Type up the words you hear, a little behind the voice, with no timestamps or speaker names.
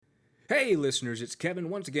Hey listeners, it's Kevin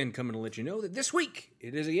once again coming to let you know that this week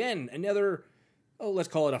it is again another, let's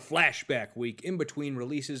call it a flashback week in between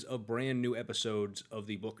releases of brand new episodes of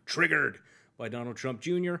the book Triggered by Donald Trump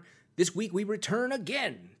Jr. This week we return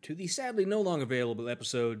again to the sadly no longer available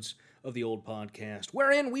episodes of the old podcast,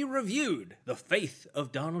 wherein we reviewed The Faith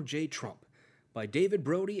of Donald J. Trump by David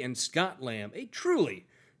Brody and Scott Lamb, a truly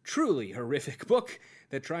horrific book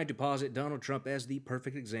that tried to posit Donald Trump as the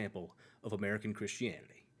perfect example of American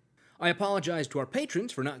Christianity. I apologize to our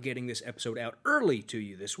patrons for not getting this episode out early to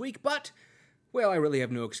you this week, but, well, I really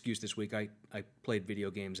have no excuse this week. I played video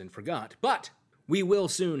games and forgot. But we will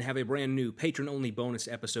soon have a brand new patron-only bonus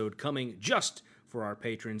episode coming just for our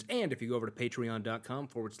patrons. And if you go over to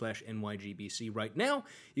patreon.com/NYGBC right now,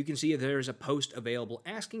 you can see there's a post available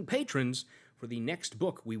asking patrons for the next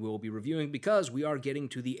book we will be reviewing because we are getting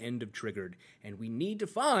to the end of Triggered, and we need to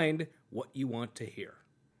find what you want to hear.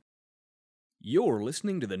 You're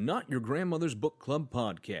listening to the Not Your Grandmother's Book Club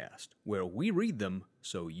podcast, where we read them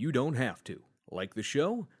so you don't have to. Like the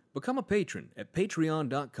show? Become a patron at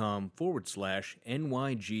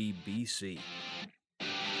patreon.com/NYGBC.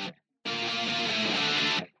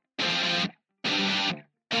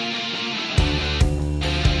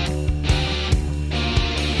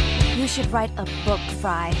 You should write a book,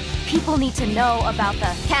 Fry. People need to know about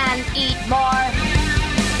the can eat more.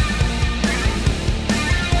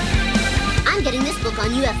 I'm getting this book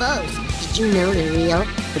on UFOs. Did you know they're real?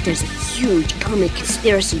 But there's a huge government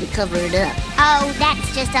conspiracy to cover it up. Oh,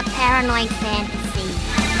 that's just a paranoid fantasy.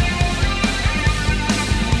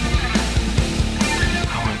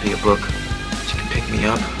 I want to be a book that you can pick me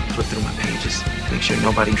up, flip through my pages, make sure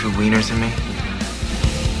nobody drew wieners in me.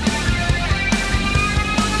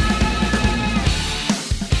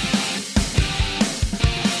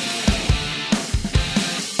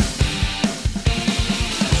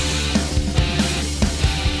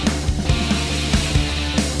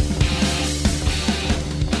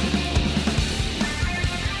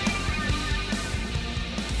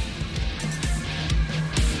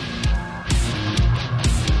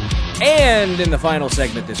 And in the final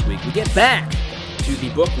segment this week, we get back to the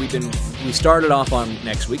book we started off on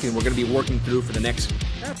next week, and we're going to be working through for the next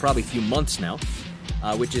probably few months now,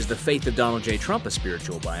 which is The Faith of Donald J. Trump, a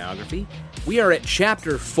spiritual biography. We are at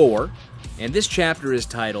Chapter 4, and this chapter is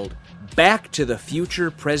titled Back to the Future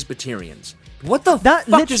Presbyterians. What the fuck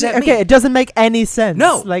does that mean? Okay, it doesn't make any sense.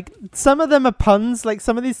 No. Like, some of them are puns. Like,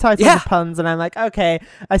 some of these titles are puns, and I'm like, okay,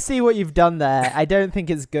 I see what you've done there. I don't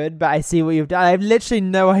think it's good, but I see what you've done. I have literally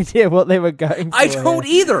no idea what they were going for. I don't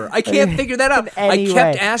either. I can't figure that out. I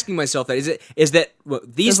kept asking myself that. Is that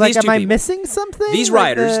these two people? Am I missing something? These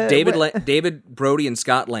writers, David Brody and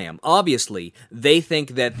Scott Lamb, obviously, they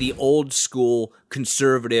think that the old school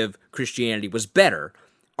conservative Christianity was better.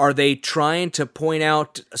 Are they trying to point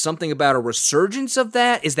out something about a resurgence of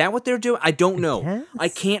that? Is that what they're doing? I don't know. I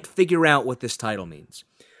can't figure out what this title means.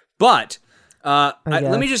 But let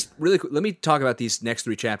me talk about these next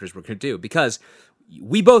three chapters we're going to do, because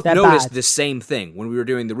we both noticed the same thing when we were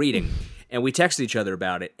doing the reading, and we texted each other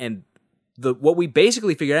about it. And what we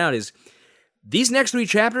basically figured out is these next three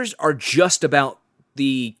chapters are just about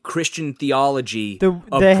the Christian theology of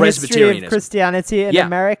Presbyterianism. History of Christianity in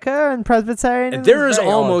America and Presbyterianism. And there is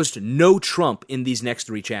almost no Trump in these next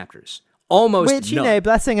three chapters. Almost Which, none.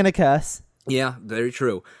 blessing and a curse. Yeah, very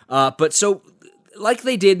true. But so, like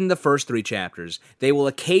they did in the first three chapters, they will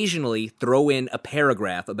occasionally throw in a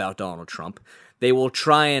paragraph about Donald Trump. They will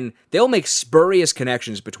they'll make spurious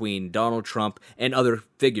connections between Donald Trump and other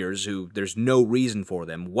figures who there's no reason for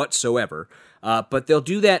them whatsoever. But they'll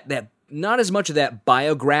do that not as much of that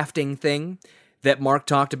biografting thing that Mark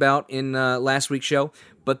talked about in last week's show,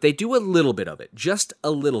 but they do a little bit of it, just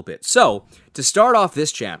a little bit. So, to start off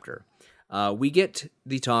this chapter, we get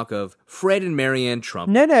the talk of Fred and Marianne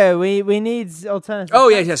Trump. No, we need alternative. Oh,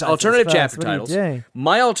 yes, alternative chapter titles.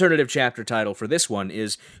 My alternative chapter title for this one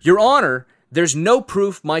is, Your Honor, there's no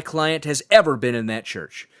proof my client has ever been in that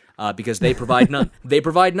church, because they provide none. They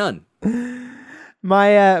provide none.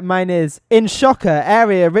 Mine is, in shocker,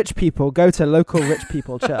 area rich people go to local rich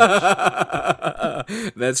people church.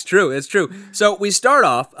 That's true. So we start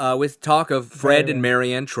off with talk of Fred and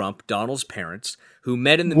Marianne Trump, Donald's parents, who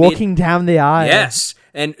met in the walking down the aisle. Yes,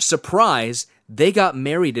 and surprise, they got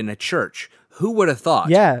married in a church. Who would have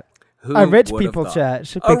thought? Yeah. A rich people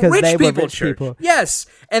church, because they were rich people. Yes,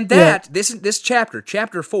 and this chapter,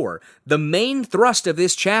 chapter 4, the main thrust of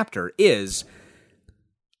this chapter is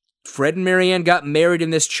Fred and Marianne got married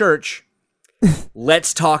in this church.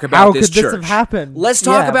 Let's talk about this church. How could this have happened? Let's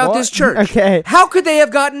talk about this church. Okay. How could they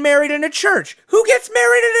have gotten married in a church? Who gets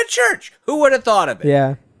married in a church? Who would have thought of it?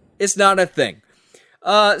 Yeah. It's not a thing.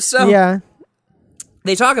 Yeah.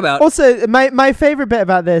 They talk about... Also, my favorite bit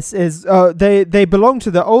about this is they belong to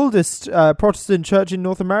the oldest Protestant church in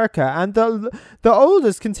North America and the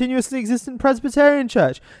oldest continuously existent Presbyterian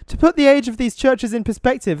church. To put the age of these churches in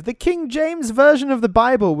perspective, the King James version of the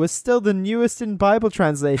Bible was still the newest in Bible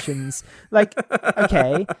translations. Like,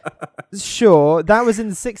 okay, sure, that was in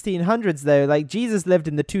the 1600s though. Like, Jesus lived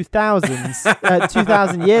in the 2000s,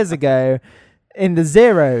 2000 years ago. In the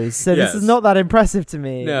zeros, so Yes. This is not that impressive to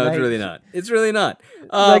me. No, like, it's really not. It's really not.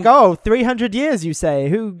 300 years, you say?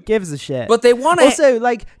 Who gives a shit? But they want to... Also,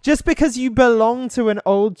 like, just because you belong to an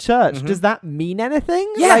old church, does that mean anything?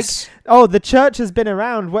 Yes. Like, the church has been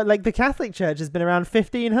around, like, the Catholic Church has been around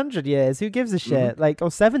 1,500 years. Who gives a shit? Like, or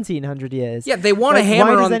 1,700 years. Yeah, they want to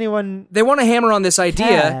hammer on... They want to hammer on this idea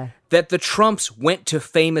care? that the Trumps went to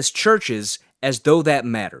famous churches as though that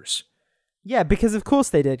matters. Yeah, because of course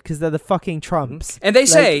they did, because they're the fucking Trumps. And they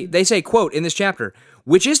say, quote, in this chapter,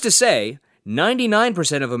 which is to say,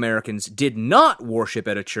 99% of Americans did not worship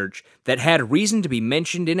at a church that had reason to be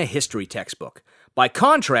mentioned in a history textbook. By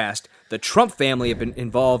contrast, the Trump family have been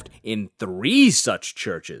involved in 3 such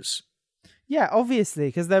churches. Yeah, obviously,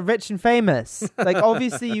 because they're rich and famous. Like,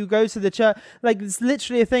 obviously, you go to the church. Like, it's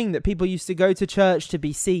literally a thing that people used to go to church to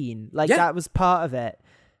be seen. Like, that was part of it.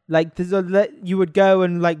 Like, you would go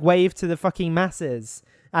and, like, wave to the fucking masses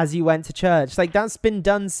as you went to church. Like, that's been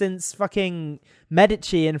done since fucking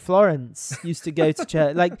Medici in Florence used to go to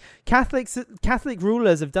church. Like, Catholic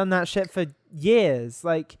rulers have done that shit for years.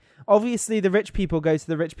 Like, obviously, the rich people go to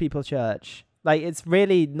the rich people church. Like, it's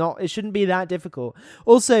really not... It shouldn't be that difficult.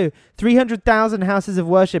 Also, 300,000 houses of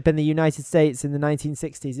worship in the United States in the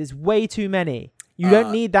 1960s is way too many. You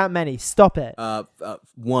don't need that many. Stop it.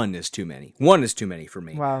 1 is too many. 1 is too many for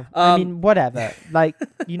me. Well, I mean, whatever. Like,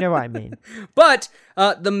 you know what I mean. But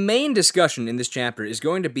the main discussion in this chapter is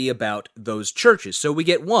going to be about those churches. So we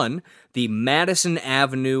get one, the Madison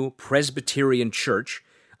Avenue Presbyterian Church,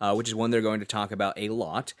 which is one they're going to talk about a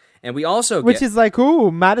lot. And we also Which is like,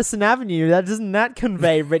 ooh, Madison Avenue. Doesn't that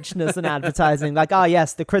convey richness and advertising? Like,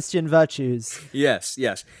 yes, the Christian virtues. Yes.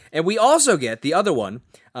 And we also get the other one,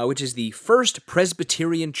 which is the First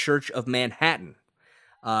Presbyterian Church of Manhattan,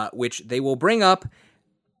 which they will bring up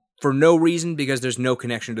for no reason because there's no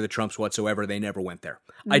connection to the Trumps whatsoever. They never went there.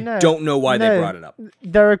 I don't know why they brought it up.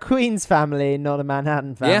 They're a Queens family, not a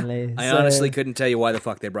Manhattan family. Yeah, I honestly couldn't tell you why the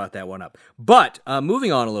fuck they brought that one up. But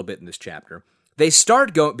moving on a little bit in this chapter, they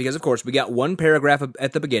start going, because of course we got one paragraph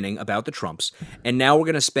at the beginning about the Trumps, and now we're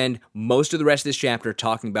going to spend most of the rest of this chapter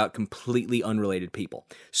talking about completely unrelated people.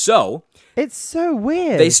 So... It's so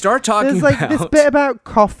weird. They start talking There's like this bit about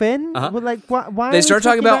Coffin. Well, like, why they start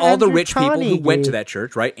talking about all the Andrew rich Carnegie? people who went to that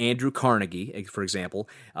church, right? Andrew Carnegie, for example.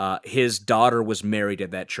 His daughter was married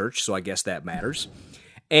at that church, so I guess that matters.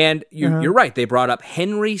 And you're right. They brought up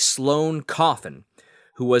Henry Sloan Coffin,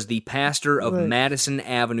 who was the pastor of Madison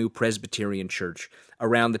Avenue Presbyterian Church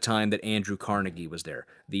around the time that Andrew Carnegie was there.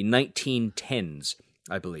 The 1910s,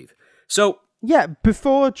 I believe. So... Yeah,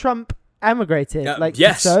 before Trump emigrated.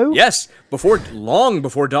 Yes, long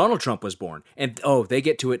before Donald Trump was born. And they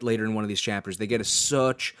get to it later in one of these chapters. They get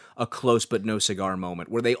such a close but no cigar moment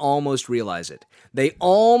where they almost realize it. They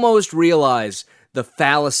almost realize the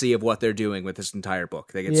fallacy of what they're doing with this entire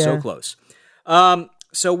book. They get so close.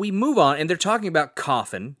 So we move on, and they're talking about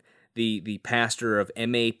Coffin, the pastor of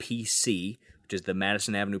MAPC, which is the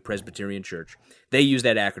Madison Avenue Presbyterian Church. They use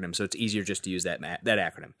that acronym, so it's easier just to use that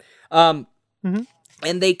acronym.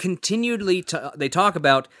 And they continually they talk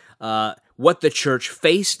about what the church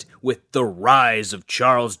faced with the rise of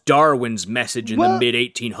Charles Darwin's message in the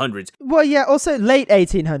mid-1800s. Well, yeah, also late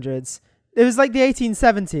 1800s. It was like the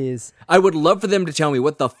 1870s. I would love for them to tell me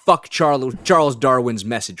what the fuck Charles Darwin's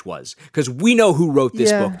message was, because we know who wrote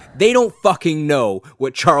this book. They don't fucking know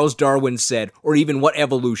what Charles Darwin said or even what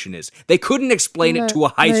evolution is. They couldn't explain it to a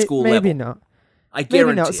high school level. Maybe not. I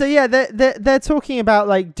guarantee. Maybe not. So yeah, they're talking about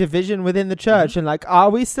like division within the church and like, are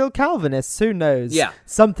we still Calvinists? Who knows? Yeah,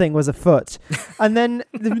 something was afoot. And then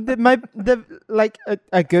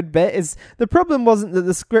a good bit is the problem wasn't that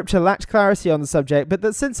the scripture lacked clarity on the subject, but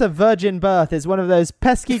that since a virgin birth is one of those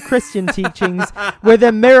pesky Christian teachings with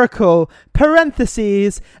a miracle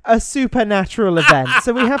 (parentheses) a supernatural event.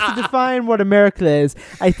 So we have to define what a miracle is.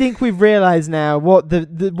 I think we've realized now what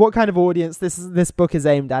what kind of audience this book is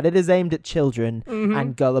aimed at. It is aimed at children.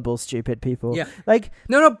 And gullible, stupid people. Yeah. Like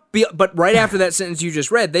but right after that sentence you just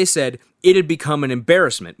read, they said it had become an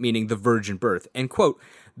embarrassment, meaning the virgin birth. And quote,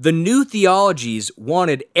 the new theologies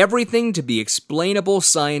wanted everything to be explainable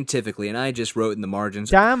scientifically. And I just wrote in the margins,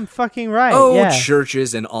 damn fucking right.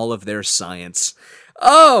 Churches and all of their science.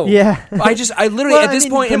 Oh, yeah. I literally at this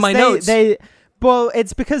point in my notes. Well,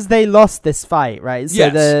 it's because they lost this fight, right? So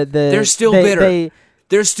Yes. They're still bitter.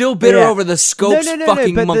 They're still bitter over the Scopes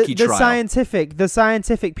fucking but monkey the trial. The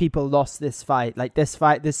scientific people lost this fight, like this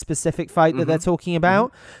specific fight that they're talking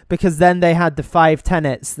about, because then they had the 5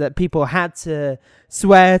 tenets that people had to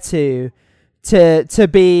swear to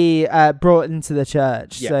be brought into the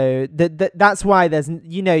church. Yeah. So that's why there's,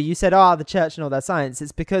 you said, the church and all that science.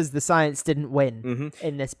 It's because the science didn't win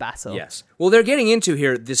in this battle. Yes. Well, they're getting into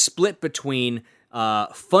here the split between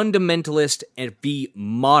fundamentalist and the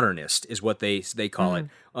modernist is what they call it,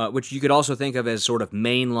 which you could also think of as sort of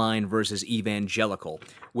mainline versus evangelical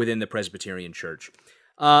within the Presbyterian Church.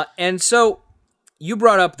 And so you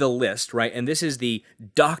brought up the list, right? And this is the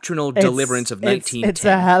Doctrinal Deliverance of 1910. It's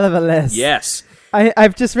a hell of a list. Yes.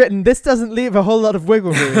 I've just written, this doesn't leave a whole lot of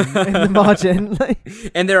wiggle room in the margin.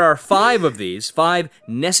 And there are 5 of these, 5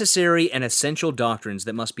 necessary and essential doctrines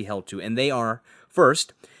that must be held to. And they are,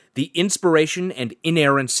 first, the inspiration and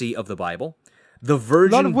inerrancy of the Bible, the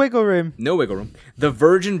virgin... A lot of wiggle room. No wiggle room. The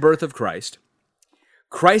virgin birth of Christ,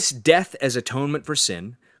 Christ's death as atonement for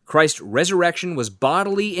sin, Christ's resurrection was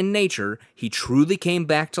bodily in nature, he truly came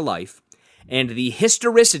back to life, and the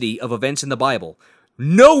historicity of events in the Bible.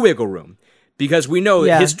 No wiggle room, because we know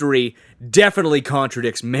that history definitely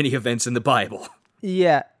contradicts many events in the Bible.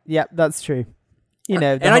 Yeah, that's true.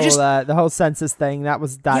 The whole census thing, that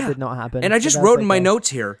did not happen. And I just wrote in my notes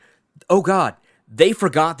here, oh God, they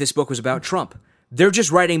forgot this book was about Trump. They're just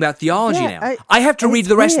writing about theology now. I have to read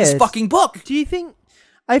the rest of this fucking book. Do you think...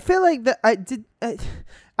 I feel like that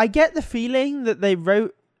I get the feeling that they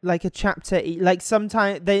wrote like a chapter, like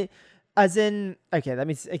sometime they... As in, okay, let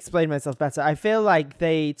me explain myself better. I feel like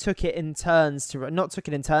they took it in turns not took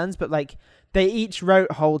it in turns, but like they each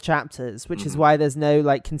wrote whole chapters, which is why there's no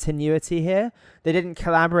like continuity here. They didn't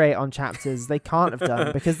collaborate on chapters. They can't have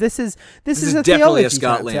done, because this is a definitely theology a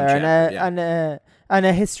Scott Lamb chapter and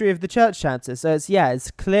a history of the church chapter. So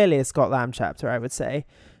it's clearly a Scott Lamb chapter, I would say.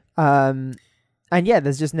 And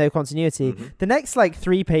there's just no continuity. The next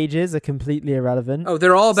 3 pages are completely irrelevant. Oh,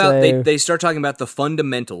 they're all about, they start talking about the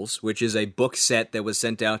Fundamentals, which is a book set that was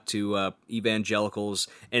sent out to evangelicals,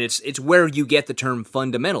 and it's where you get the term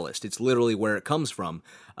fundamentalist. It's literally where it comes from.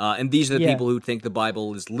 And these are the people who think the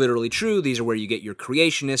Bible is literally true. These are where you get your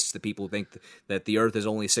creationists, the people who think that the earth is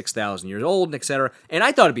only 6,000 years old, etc. And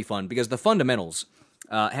I thought it'd be fun, because the Fundamentals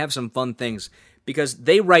have some fun things, because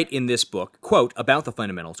they write in this book, quote, about the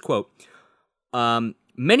Fundamentals, quote,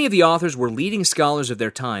 many of the authors were leading scholars of their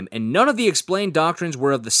time, and none of the explained doctrines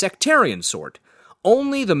were of the sectarian sort.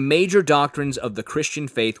 Only the major doctrines of the Christian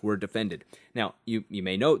faith were defended. Now, you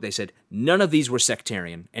may note they said none of these were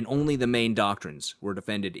sectarian, and only the main doctrines were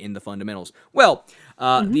defended in the Fundamentals. Well,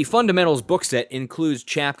 the Fundamentals book set includes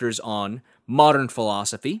chapters on modern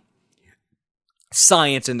philosophy,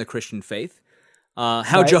 science and the Christian faith,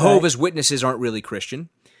 how Jehovah's Witnesses aren't really Christian,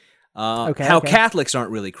 how Catholics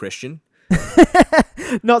aren't really Christian,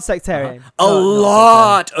 not sectarian. A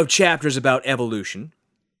lot of chapters about evolution.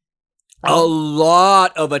 A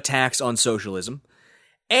lot of attacks on socialism.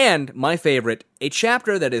 And, my favorite, a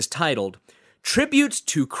chapter that is titled Tributes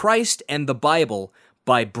to Christ and the Bible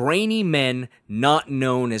by Brainy Men Not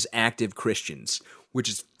Known as Active Christians, which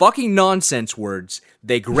is fucking nonsense words.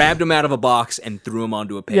 They grabbed them out of a box and threw them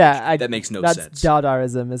onto a page. That makes no sense. That's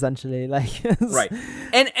Dadaism, essentially. Right.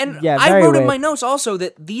 And I wrote in my notes also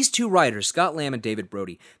that these two writers, Scott Lamb and David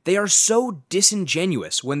Brody, they are so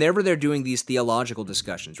disingenuous whenever they're doing these theological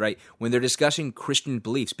discussions, right? When they're discussing Christian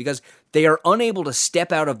beliefs, because they are unable to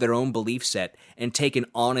step out of their own belief set and take an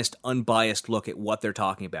honest, unbiased look at what they're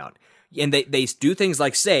talking about. And they do things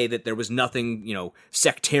like say that there was nothing,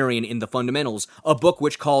 sectarian in the Fundamentals, a book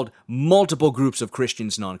which called multiple groups of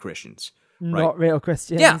Christians non-Christians. Right? Not real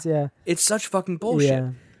Christians, yeah. It's such fucking bullshit.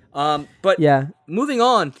 But moving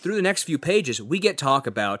on through the next few pages, we get talk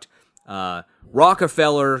about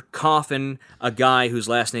Rockefeller, Coffin, a guy whose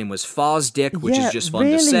last name was Fosdick, which is just fun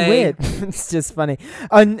to say. Weird. It's just funny.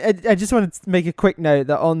 And I just wanted to make a quick note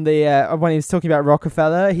that on the when he was talking about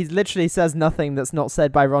Rockefeller, he literally says nothing that's not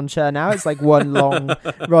said by Ron Chernow. It's like one long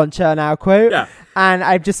Ron Chernow quote. Yeah. And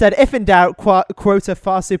I've just said, if in doubt, quote a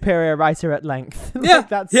far superior writer at length.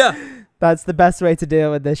 That's the best way to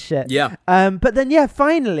deal with this shit. Yeah. But then,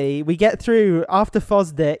 finally, we get through, after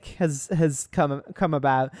Fosdick has come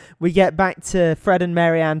about, we get back to Fred and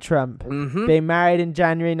Mary Ann Trump being married in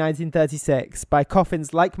January 1936 by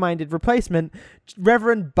Coffin's like-minded replacement,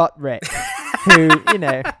 Reverend Buttrick, who,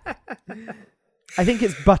 I think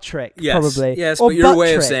it's Buttrick, probably. Yes, or but your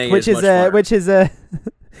way of saying it is much funnier.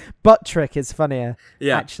 Buttrick is funnier,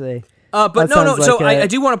 actually. But no. So I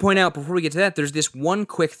do want to point out before we get to that, there's this one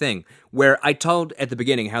quick thing where I told at the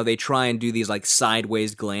beginning how they try and do these like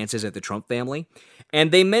sideways glances at the Trump family.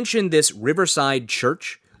 And they mentioned this Riverside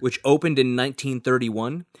Church, which opened in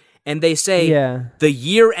 1931. And they say the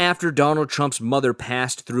year after Donald Trump's mother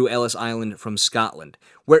passed through Ellis Island from Scotland,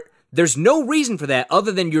 where there's no reason for that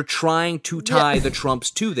other than you're trying to tie the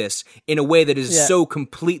Trumps to this in a way that is so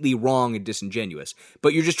completely wrong and disingenuous.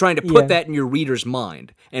 But you're just trying to put that in your reader's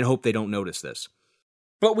mind and hope they don't notice this.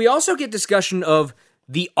 But we also get discussion of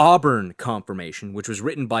the Auburn Confirmation, which was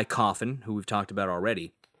written by Coffin, who we've talked about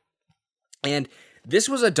already. And this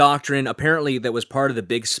was a doctrine, apparently, that was part of the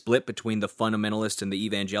big split between the fundamentalists and the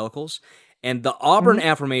evangelicals. And the Auburn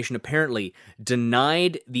Affirmation apparently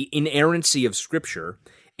denied the inerrancy of Scripture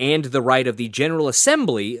and the right of the General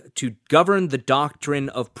Assembly to govern the doctrine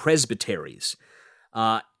of presbyteries.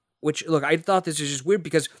 Which, look, I thought this was just weird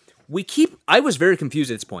because I was very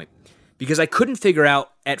confused at this point because I couldn't figure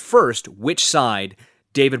out at first which side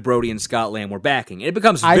David Brody and Scott Lamb were backing. And it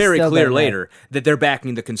becomes very clear later that they're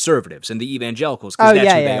backing the conservatives and the evangelicals because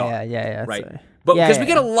that's who they are. Yeah. Right? Sorry. But because we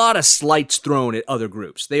get a lot of slights thrown at other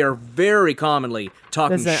groups. They are very commonly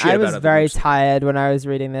talking shit about other groups. I was very tired when I was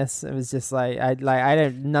reading this. It was just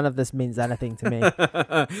none of this means anything to me.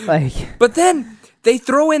 But then they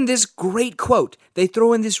throw in this great quote. They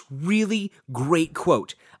throw in this really great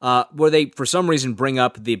quote where they, for some reason, bring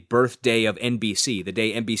up the birthday of NBC, the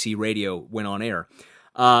day NBC Radio went on air.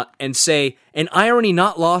 And say, an irony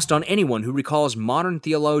not lost on anyone who recalls modern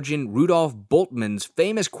theologian Rudolf Bultmann's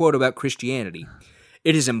famous quote about Christianity.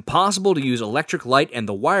 It is impossible to use electric light and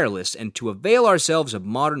the wireless and to avail ourselves of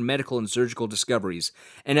modern medical and surgical discoveries,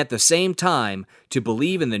 and at the same time to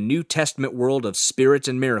believe in the New Testament world of spirits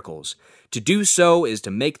and miracles. To do so is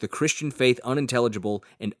to make the Christian faith unintelligible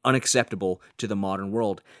and unacceptable to the modern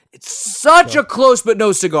world. It's such a close but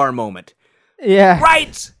no cigar moment. Yeah.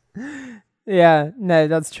 Right! Yeah, no,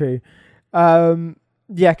 that's true. Can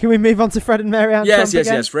we move on to Fred and Marianne Trump again?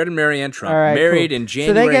 Yes. Fred and Marianne Trump, right, married in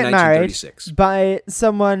January 1936. Married by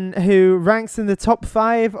someone who ranks in the top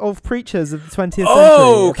 5 of preachers of the 20th century.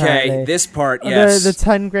 Oh, okay. Apparently. This part, yes. The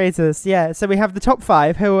 10 greatest, yeah. So we have the top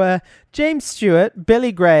 5 who are James Stewart,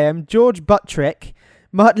 Billy Graham, George Buttrick,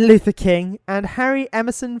 Martin Luther King, and Harry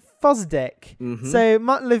Emerson Fosdick. Mm-hmm. So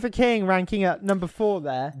Martin Luther King ranking at number 4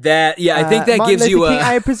 there. I think that Martin gives you King,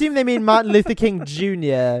 I presume they mean Martin Luther King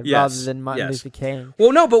Jr. rather than Martin Luther King.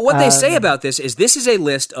 Well, no, but what they say about this is a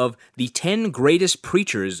list of the 10 greatest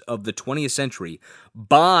preachers of the 20th century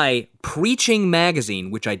by Preaching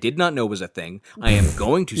Magazine, which I did not know was a thing. I am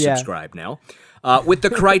going to subscribe now. With the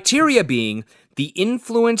criteria being the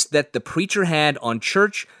influence that the preacher had on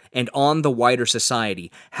church and on the wider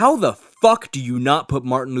society. How the fuck do you not put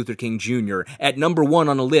Martin Luther King Jr. at number 1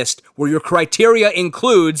 on a list where your criteria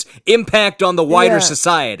includes impact on the wider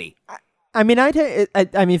society? I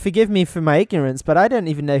mean, forgive me for my ignorance, but I don't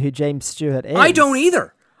even know who James Stewart is. I don't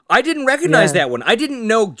either. I didn't recognize that one. I didn't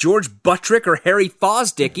know George Buttrick or Harry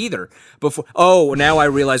Fosdick either. Before. Oh, now I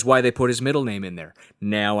realize why they put his middle name in there.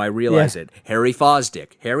 Now I realize it. Harry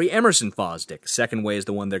Fosdick. Harry Emerson Fosdick. Second way is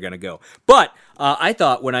the one they're going to go. But I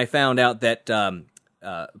thought when I found out that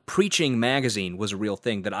Preaching Magazine was a real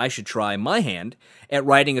thing, that I should try my hand at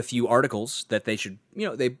writing a few articles that they should,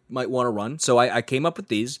 they might want to run. So I came up with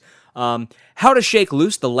these. How to Shake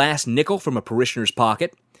Loose the Last Nickel from a Parishioner's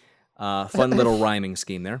Pocket. Fun little rhyming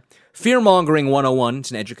scheme there. Fear-Mongering 101, it's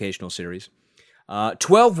an educational series.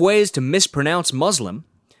 12 Ways to Mispronounce Muslim.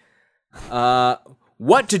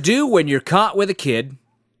 What to Do When You're Caught with a Kid.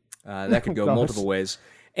 That could go multiple ways.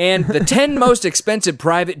 And the 10 most expensive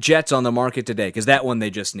private jets on the market today, because that one they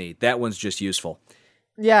just need. That one's just useful.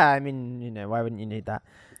 Yeah, I mean, why wouldn't you need that?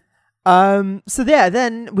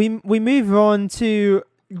 Then we move on to...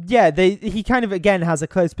 he kind of again has a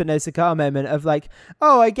close but no cigar moment of like,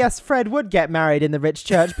 oh, I guess Fred would get married in the rich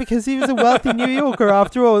church because he was a wealthy New Yorker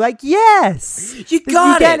after all. Like, yes, you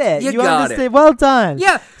get it. You got it. Well done.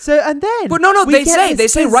 Yeah. So and then, but no, they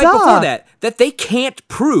say right before that they can't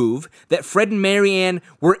prove that Fred and Marianne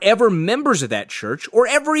were ever members of that church or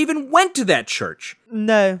ever even went to that church.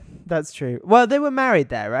 No, that's true. Well, they were married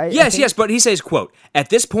there, right? Yes, but he says, quote, at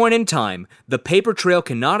this point in time, the paper trail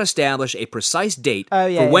cannot establish a precise date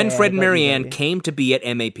for when Fred and Marianne came to be at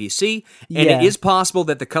MAPC, and it is possible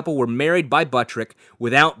that the couple were married by Buttrick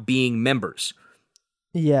without being members.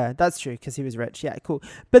 Yeah, that's true, because he was rich. Yeah, cool.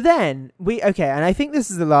 But then, and I think this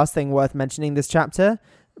is the last thing worth mentioning this chapter,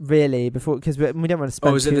 really, before, because we don't want to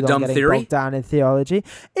spend is it too the long dumb getting theory? bogged down in theology.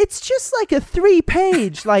 It's just like a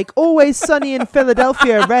 3-page, like Always Sunny in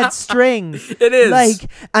Philadelphia red string. It is. Like,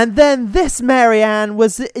 and then this Marianne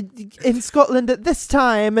was in Scotland at this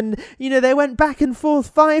time, and they went back and forth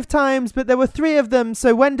 5 times, but there were 3 of them.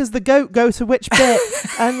 So when does the goat go to which bit?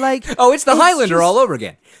 And like, it's the Highlander all over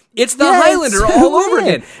again. It's the Highlander so all over weird.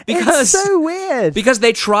 again because it's so weird. Because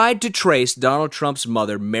they tried to trace Donald Trump's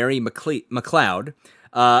mother, Mary McLeod.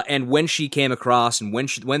 And when she came across and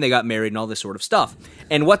when they got married and all this sort of stuff.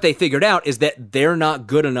 And what they figured out is that they're not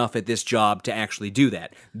good enough at this job to actually do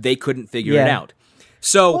that. They couldn't figure it out.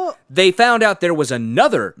 So they found out there was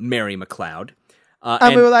another Mary McLeod.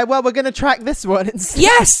 And we were like, well, we're going to track this one instead.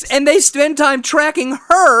 Yes! And they spend time tracking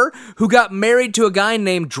her, who got married to a guy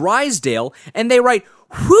named Drysdale, and they write,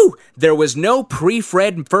 whew, there was no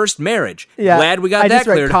pre-Fred first marriage. Yeah. Glad we got that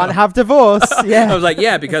cleared up. Can't have divorce. Yeah. I was like,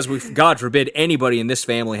 because God forbid anybody in this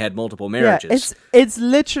family had multiple marriages. Yeah, it's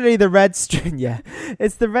literally the red string. Yeah,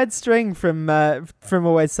 it's the red string from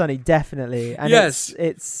Always Sunny, definitely. And yes,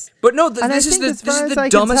 it's. But no, this is the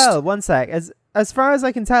dumbest. One sec, as far as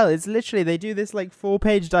I can tell, it's literally they do this like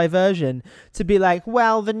 4-page diversion to be like,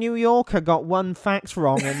 well, the New Yorker got one fact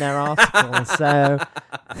wrong in their article, so.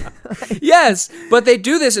 Yes, but they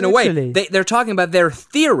do this in literally. a way. They're talking about their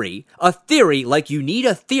theory, a theory, like you need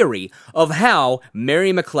a theory of how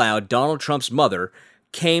Mary McLeod, Donald Trump's mother,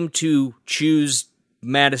 came to choose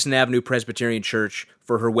Madison Avenue Presbyterian Church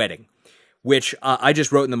for her wedding, which I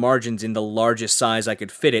just wrote in the margins in the largest size I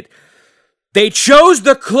could fit it. They chose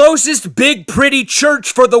the closest big pretty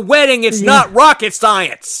church for the wedding. It's not rocket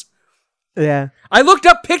science. Yeah. I looked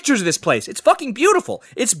up pictures of this place. It's fucking beautiful.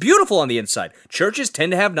 It's beautiful on the inside. Churches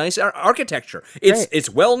tend to have nice architecture. It's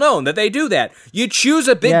well known that they do that. You choose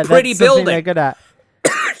a big pretty building. They're good at.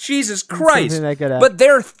 Jesus Christ. They're good at. But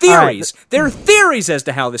their theories as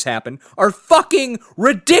to how this happened are fucking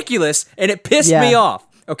ridiculous, and it pissed me off.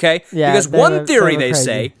 Okay? Yeah, because one theory they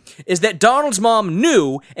say is that Donald's mom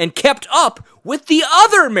knew and kept up with the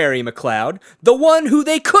other Mary McLeod, the one who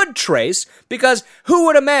they could trace, because who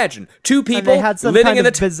would imagine 2 people and they had some living kind in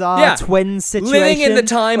of the bizarre twin situation, living in the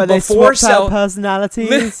time where they before swapped out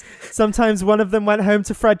personalities. Sometimes one of them went home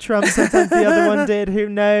to Fred Trump, sometimes the other one did. Who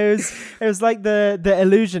knows? It was like the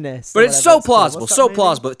Illusionist. But it's so plausible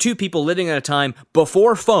that 2 people living at a time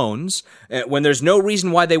before phones, when there's no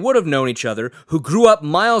reason why they would have known each other, who grew up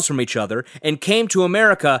miles from each other and came to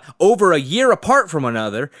America over a year apart from one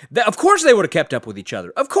another. Of course they would have kept up with each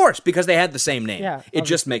other. Of course, because they had the same name. Yeah, it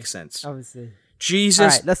just makes sense. Obviously. Jesus all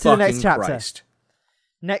right, let's do the next chapter. Christ.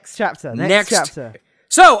 Next chapter.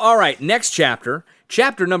 So, all right, next chapter.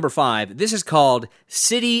 Chapter number 5. This is called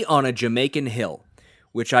City on a Jamaican Hill,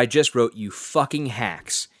 which I just wrote, you fucking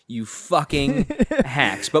hacks. You fucking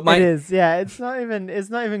hacks. But it is, yeah. It's not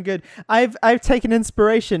even good. I've taken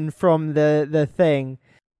inspiration from the thing,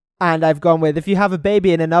 and I've gone with, if you have a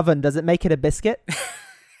baby in an oven, does it make it a biscuit?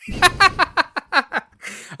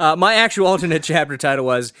 My actual alternate chapter title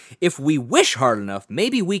was, If We Wish Hard Enough,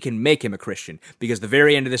 Maybe We Can Make Him a Christian. Because the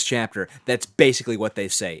very end of this chapter, that's basically what they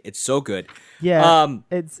say. It's so good. Yeah,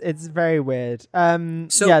 it's very weird.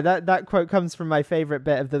 That quote comes from my favorite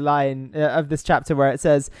bit of the line of this chapter, where it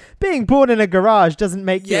says, being born in a garage doesn't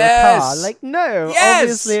make you a car. Like, no,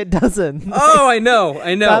 obviously it doesn't. Oh, I know.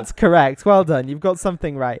 That's correct. Well done. You've got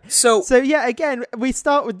something right. So yeah, again, we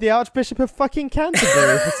start with the Archbishop of fucking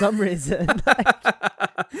Canterbury for some reason.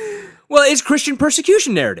 Well, it's Christian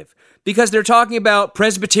persecution narrative, because they're talking about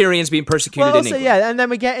Presbyterians being persecuted in England. Yeah, and then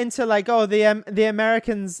we get into like, the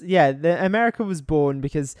Americans. Yeah, America was born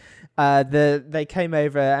because they came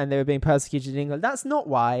over and they were being persecuted in England. That's not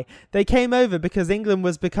why. They came over because England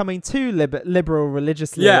was becoming too liberal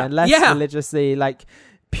religiously and less religiously like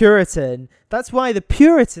Puritan. That's why the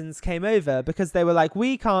Puritans came over, because they were like,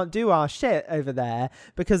 we can't do our shit over there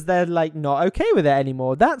because they're like not okay with it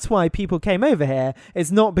anymore. That's why people came over here. It's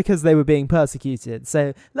not because they were being persecuted.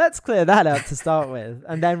 So let's clear that up to start with,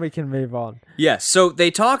 and then we can move on. Yes. So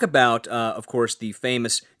they talk about, of course, the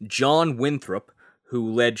famous John Winthrop, who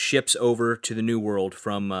led ships over to the New World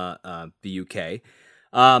from the UK,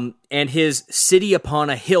 and his City Upon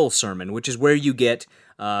a Hill sermon, which is where you get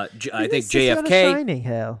I think JFK. On a shining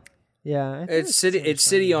hill. Yeah, it's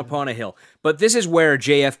City Upon a Hill. But this is where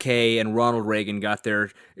JFK and Ronald Reagan got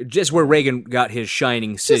just where Reagan got his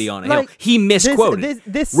shining city on a hill. He misquoted.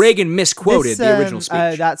 Reagan misquoted the original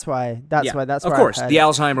speech. That's why. Of course, the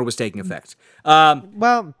Alzheimer was taking effect.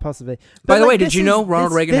 Well, possibly. By the way, did you know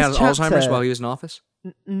Ronald Reagan had Alzheimer's while he was in office?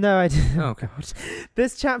 No, I didn't. Oh, God.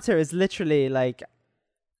 This chapter is literally like,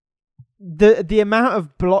 the amount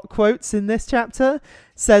of block quotes in this chapter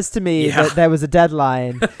says to me that there was a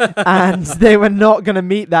deadline and they were not going to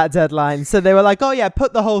meet that deadline. So they were like, oh yeah,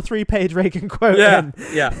 put the whole 3-page Reagan quote in.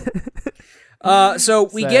 Yeah. So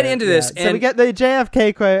we get into this. So we get the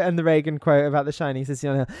JFK quote and the Reagan quote about the shining city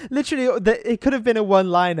on a hill. Literally, it could have been a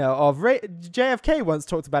one-liner of JFK once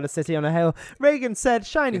talked about a city on a hill. Reagan said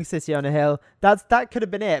shining city on a hill. That could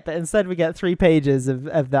have been it. But instead we get 3 pages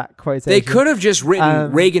of that quotation. They could have just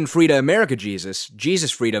written Reagan, Frida, America, Jesus.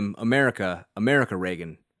 Jesus, freedom, America, America,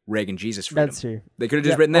 Reagan. Reagan, Jesus, freedom. That's true. They could have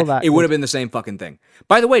just written that. It would have been the same fucking thing.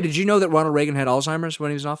 By the way, did you know that Ronald Reagan had Alzheimer's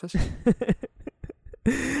when he was in office?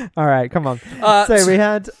 All right, come on. So we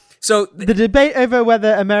had the debate over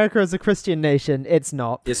whether America is a Christian nation. It's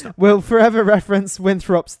not. It's not. We'll forever reference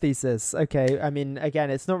Winthrop's thesis. Okay, I mean, again,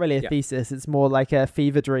 it's not really a thesis. It's more like a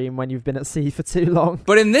fever dream when you've been at sea for too long.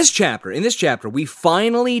 But in this chapter, we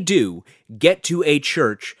finally do get to a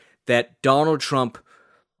church that Donald Trump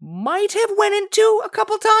might have went into a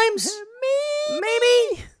couple times.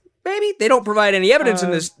 Maybe they don't provide any evidence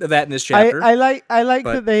in this chapter. I like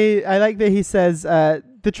that he says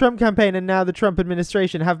the Trump campaign and now the Trump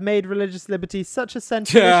administration have made religious liberty such a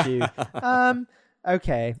central issue.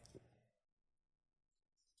 Okay.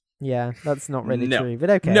 Yeah, that's not really true,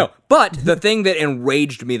 but okay. No, but the thing that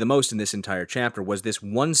enraged me the most in this entire chapter was this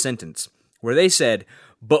one sentence where they said,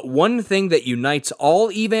 "But one thing that unites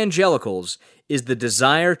all evangelicals is the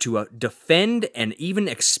desire to defend and even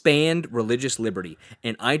expand religious liberty."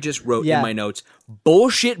 And I just wrote in my notes,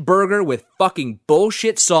 bullshit burger with fucking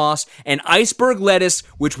bullshit sauce and iceberg lettuce,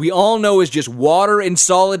 which we all know is just water in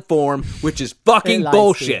solid form, which is fucking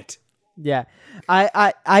bullshit. Yeah.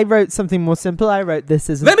 I wrote something more simple. I wrote, this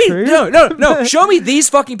isn't true. No. Show me these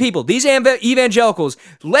fucking people, these evangelicals.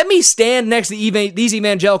 Let me stand next to these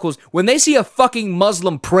evangelicals when they see a fucking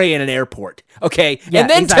Muslim pray in an airport, okay? Yeah, and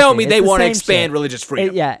then exactly. tell me they want to expand religious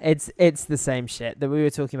freedom. It's the same shit that we were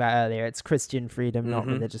talking about earlier. It's Christian freedom, not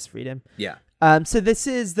religious freedom. Yeah. So this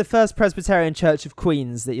is the First Presbyterian Church of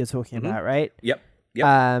Queens that you're talking about, right? Yep.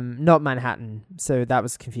 Not Manhattan, so that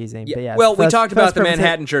was confusing. Yeah. But yeah, well, we talked about the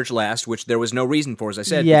Manhattan Church last, which there was no reason for, as I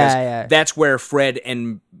said, because that's where Fred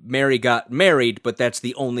and Mary got married, but that's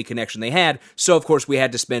the only connection they had. So, of course, we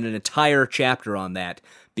had to spend an entire chapter on that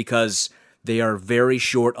because they are very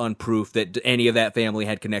short on proof that any of that family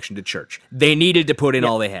had connection to church. They needed to put in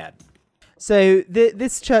all they had. So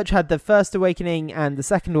this church had the First Awakening and the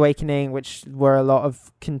Second Awakening, which were a lot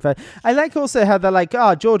of I like also how they're like,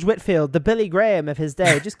 George Whitefield, the Billy Graham of his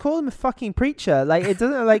day. Just call him a fucking preacher. Like, it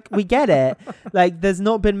doesn't, like, we get it. Like, there's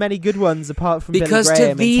not been many good ones apart from Billy Graham. Because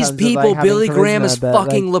to these people, Billy Graham is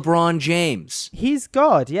fucking like, LeBron James. He's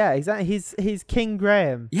God. Yeah, exactly. He's King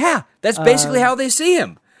Graham. Yeah, that's basically how they see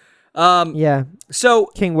him. So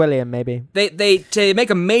King William, maybe they make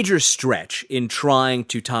a major stretch in trying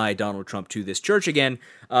to tie Donald Trump to this church again,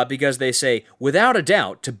 because they say, without a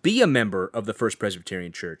doubt, to be a member of the First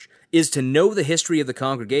Presbyterian Church is to know the history of the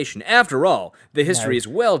congregation. After all, the history is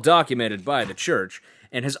well documented by the church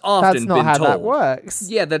and has often been told. That's not how that works.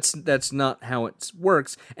 Yeah, that's not how it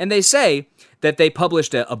works. And they say that they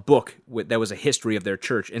published a book that was a history of their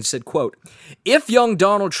church and said, quote, "If young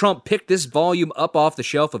Donald Trump picked this volume up off the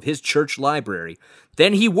shelf of his church library,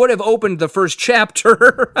 then he would have opened the first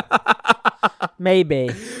chapter." Maybe.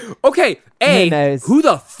 Okay, A, who knows? Who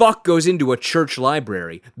the fuck goes into a church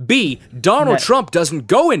library? B, Donald Trump doesn't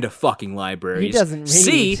go into fucking libraries. He doesn't read.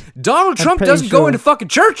 C, Donald Trump doesn't go into fucking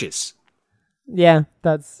churches. Yeah,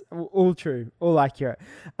 that's all true, all accurate.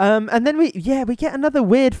 And then we get another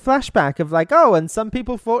weird flashback of like, and some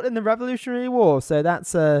people fought in the Revolutionary War, so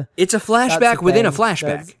that's a... It's a flashback within a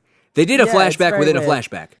flashback. They did a flashback within a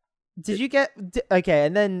flashback. Did you get... Okay,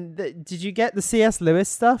 and then did you get the C.S. Lewis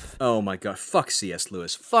stuff? Oh my god, fuck C.S.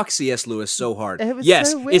 Lewis. Fuck C.S. Lewis so hard. It was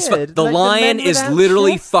yes, so weird. The lion is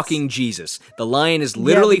literally fucking Jesus. The lion is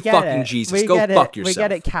literally fucking Jesus. Go fuck yourself. We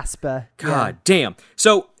get it, Casper. God damn.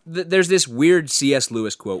 So... there's this weird C.S.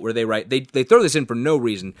 Lewis quote where they write, they throw this in for no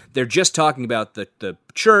reason. They're just talking about the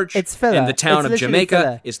church and the town of Jamaica.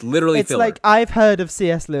 Filler. It's literally filler. It's like, I've heard of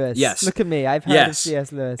C.S. Lewis. Yes. Look at me. I've heard of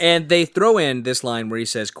C.S. Lewis. And they throw in this line where he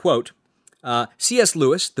says, quote, C.S.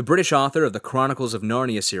 Lewis, the British author of the Chronicles of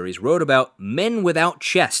Narnia series, wrote about men without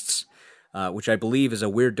chests, which I believe is a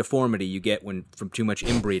weird deformity you get from too much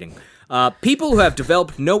inbreeding. People who have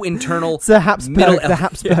developed no internal... It's the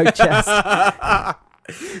Habsburg chest.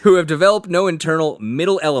 Who have developed no internal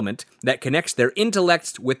middle element that connects their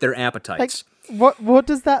intellects with their appetites. Like, what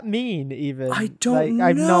does that mean, even? I don't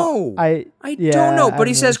know. I don't know. But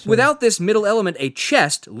he says, without this middle element, a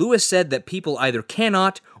chest, Lewis said that people either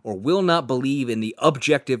cannot or will not believe in the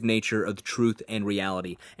objective nature of the truth and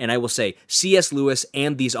reality. And I will say, C.S. Lewis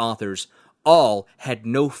and these authors all had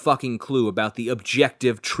no fucking clue about the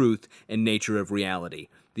objective truth and nature of reality.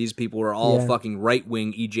 These people are all fucking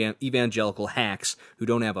right-wing evangelical hacks who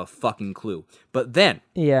don't have a fucking clue. But then,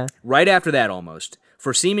 right after that almost,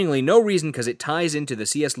 for seemingly no reason, because it ties into the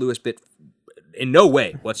C.S. Lewis bit in no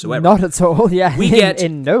way whatsoever. Not at all, yeah. We get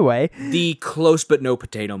in no way the close but no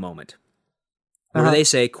potato moment, where they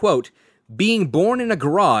say, quote, being born in a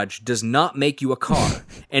garage does not make you a car,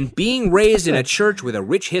 and being raised in a church with a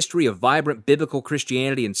rich history of vibrant biblical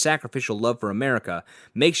Christianity and sacrificial love for America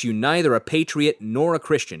makes you neither a patriot nor a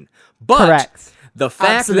Christian. But correct. The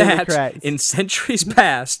fact Absolutely that correct. in centuries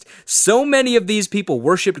past, so many of these people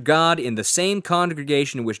worshipped God in the same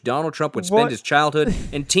congregation in which Donald Trump would spend his childhood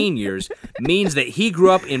and teen years means that he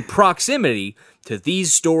grew up in proximity to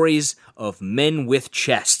these stories of men with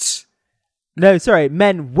chests. No, sorry,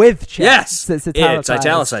 men with chests. Yes, it's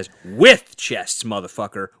italicized. With chests,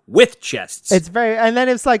 motherfucker. With chests. It's very, and then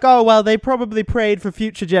it's like, oh well, they probably prayed for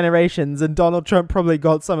future generations, and Donald Trump probably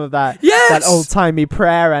got some of that, that old timey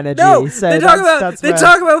prayer energy. No, so they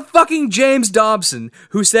talk about fucking James Dobson,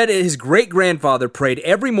 who said his great grandfather prayed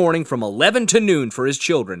every morning from 11 to noon for his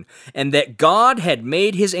children, and that God had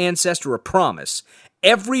made his ancestor a promise.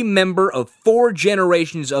 Every member of 4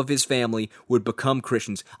 generations of his family would become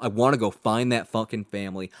Christians. I want to go find that fucking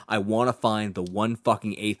family. I want to find the one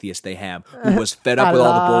fucking atheist they have who was fed up with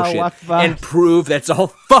all the bullshit and prove that's all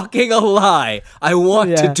fucking a lie. I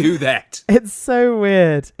want to do that. It's so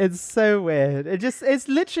weird. It's so weird. It's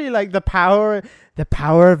literally like the power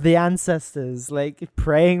of the ancestors, like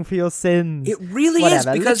praying for your sins. It really is,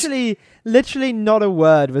 because literally not a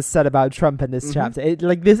word was said about Trump in this chapter.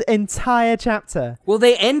 Like this entire chapter. Well,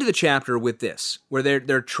 they end the chapter with this, where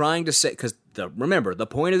they're trying to say, because remember, the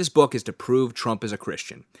point of this book is to prove Trump is a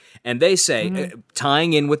Christian, and they say,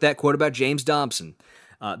 tying in with that quote about James Dobson,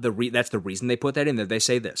 that's the reason they put that in there. They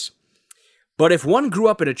say this: but if one grew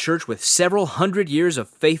up in a church with several hundred years of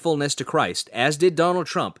faithfulness to Christ, as did Donald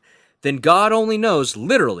Trump, then God only knows,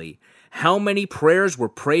 literally, how many prayers were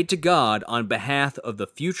prayed to God on behalf of the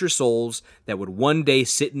future souls that would one day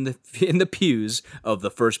sit in the pews of the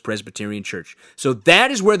First Presbyterian Church. So that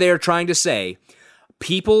is where they are trying to say,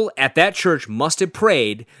 people at that church must have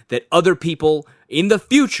prayed that other people in the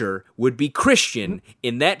future would be Christian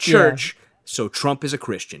in that church, so Trump is a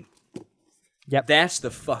Christian. Yep. That's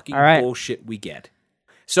the fucking bullshit we get.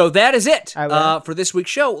 So that is it for this week's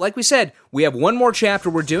show. Like we said, we have one more chapter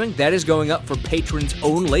we're doing. That is going up for patrons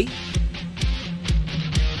only.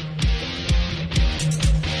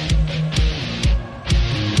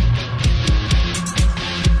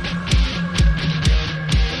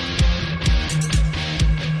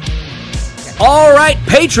 All right,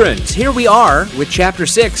 patrons, here we are with Chapter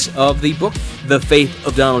 6 of the book, The Faith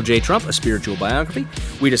of Donald J. Trump, a spiritual biography.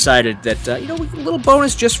 We decided that, a little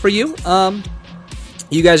bonus just for you.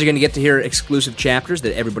 You guys are going to get to hear exclusive chapters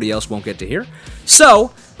that everybody else won't get to hear.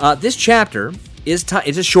 So, this chapter it's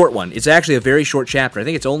a short one. It's actually a very short chapter. I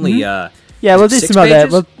think it's only we'll do some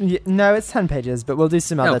pages? other. No, it's 10 pages, but we'll do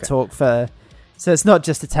some other talk for. So it's not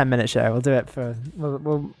just a 10-minute show. We'll do it for.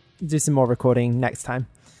 We'll do some more recording next time.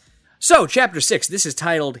 So, Chapter 6. This is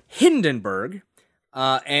titled Hindenburg.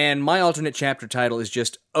 And my alternate chapter title is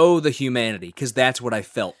just "Oh, the Humanity," because that's what I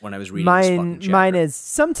felt when I was reading this fucking chapter. Mine is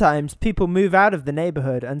sometimes people move out of the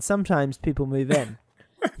neighborhood and sometimes people move in.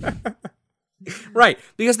 Right,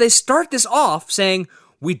 because they start this off saying,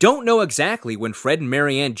 we don't know exactly when Fred and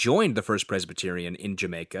Marianne joined the First Presbyterian in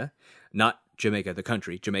Jamaica. Not Jamaica the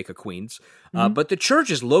country, Jamaica, Queens. But the church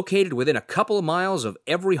is located within a couple of miles of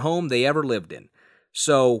every home they ever lived in.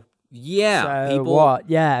 So... yeah, so people. What?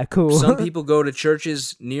 Yeah, cool. Some people go to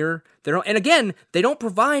churches near their home. And again, they don't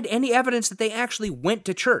provide any evidence that they actually went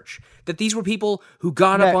to church. That these were people who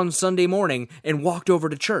got up on Sunday morning and walked over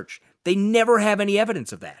to church. They never have any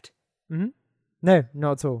evidence of that. Mm-hmm. No,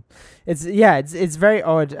 not at all. It's very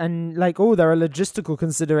odd. And like, there are logistical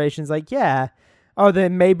considerations. Like,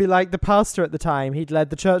 then maybe like the pastor at the time, he'd led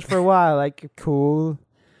the church for a while. Like, cool.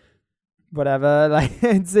 Whatever, like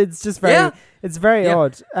it's just very it's very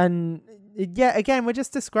odd, and again we're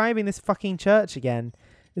just describing this fucking church again.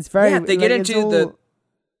 It's very they get into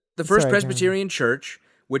the First Presbyterian Church,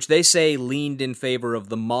 which they say leaned in favor of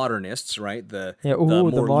the modernists, right? The more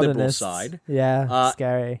liberal side,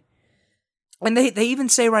 scary. And they even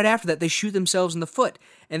say right after that, they shoot themselves in the foot,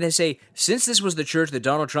 and they say, since this was the church that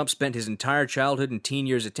Donald Trump spent his entire childhood and teen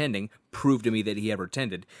years attending, prove to me that he ever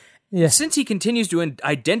attended. Since he continues to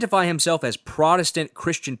identify himself as Protestant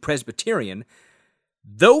Christian Presbyterian,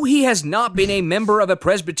 though he has not been a member of a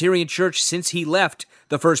Presbyterian church since he left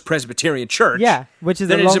the First Presbyterian Church, Yeah, which is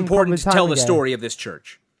then a it is long important to time tell the ago. story of this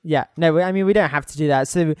church. Yeah, no, I mean, we don't have to do that.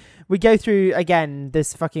 So we go through, again,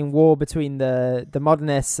 this fucking war between the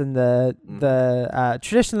modernists and the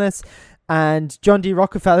traditionalists. And John D.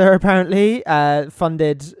 Rockefeller apparently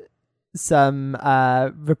funded some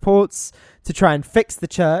reports to try and fix the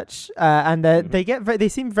church. And they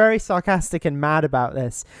seem very sarcastic and mad about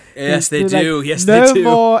this. Yes, they They're do. like, Yes, they do. No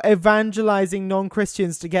more evangelizing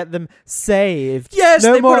non-Christians to get them saved. Yes,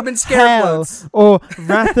 no they more put them in scare hell quotes. or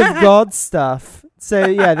wrath of God stuff. So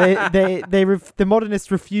yeah, the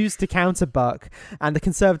modernists refused to counter Buck, and the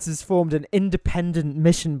conservatives formed an independent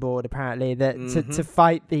mission board apparently that to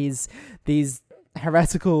fight these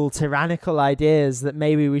heretical, tyrannical ideas that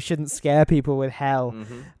maybe we shouldn't scare people with hell.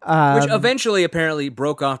 Which eventually apparently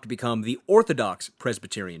broke off to become the Orthodox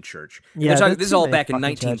Presbyterian Church. Yeah, This is all back in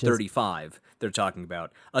fucking churches. 1935. They're talking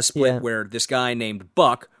about a split where this guy named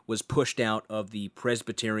Buck was pushed out of the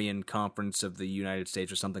Presbyterian Conference of the United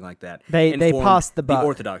States or something like that. They formed passed the buck. The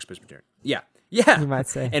Orthodox Presbyterian. Yeah. You might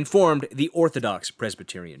say. And formed the Orthodox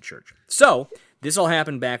Presbyterian Church. So, this all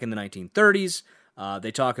happened back in the 1930s.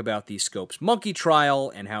 They talk about the Scopes Monkey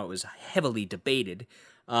trial and how it was heavily debated.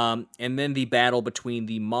 And then the battle between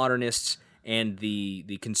the modernists and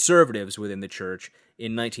the conservatives within the church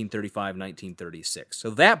in 1935-1936. So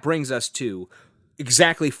that brings us to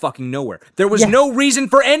exactly fucking nowhere. There was no reason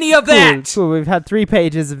for any of that! Cool. We've had 3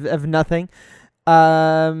 pages of nothing.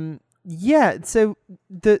 So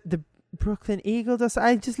the Brooklyn Eagle does...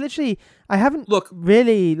 I haven't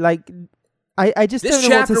really, I just this don't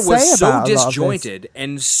know what to chapter say was so about a lot of this. disjointed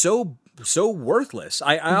and so worthless.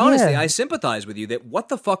 I honestly, I sympathize with you that what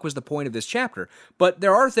the fuck was the point of this chapter? But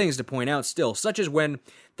there are things to point out still, such as when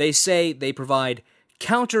they say they provide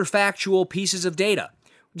counterfactual pieces of data,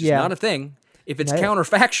 which is not a thing. If it's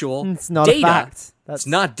counterfactual, it's not data, a fact. It's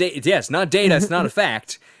not data. Yeah, it's not data. It's not a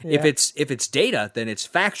fact. If it's data, then it's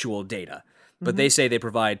factual data. But they say they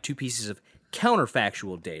provide 2 pieces of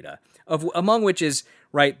counterfactual data, among which is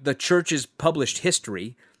the church's published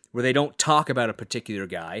history, where they don't talk about a particular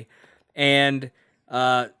guy, and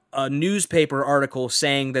a newspaper article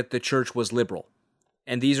saying that the church was liberal.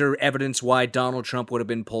 And these are evidence why Donald Trump would have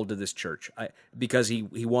been pulled to this church. Because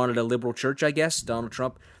he wanted a liberal church, I guess. Donald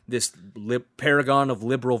Trump, this paragon of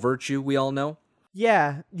liberal virtue we all know.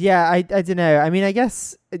 Yeah, I don't know. I mean, I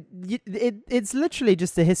guess it's literally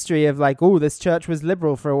just a history of this church was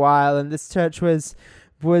liberal for a while, and this church was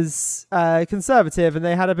conservative, and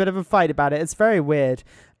they had a bit of a fight about it. It's very weird.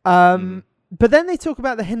 But then they talk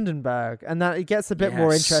about the Hindenburg, and that it gets a bit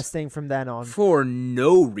more interesting from then on. For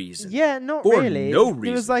no reason. Yeah, not For really. no reason.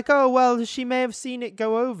 It was like, oh, well, she may have seen it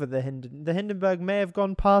go over the Hindenburg may have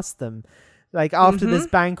gone past them. After this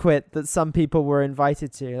banquet that some people were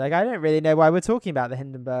invited to. I don't really know why we're talking about the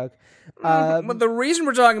Hindenburg. But the reason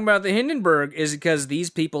we're talking about the Hindenburg is because these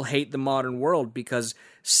people hate the modern world because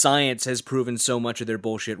science has proven so much of their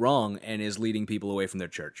bullshit wrong and is leading people away from their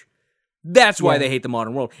church. That's why they hate the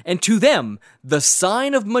modern world. And to them, the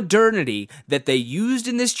sign of modernity that they used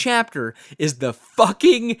in this chapter is the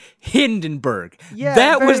fucking Hindenburg. Yeah,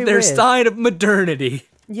 that was very their weird. sign of modernity.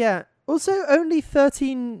 Yeah. Also, only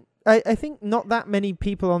 13... I think not that many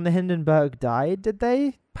people on the Hindenburg died, did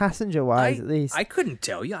they? Passenger-wise, at least. I couldn't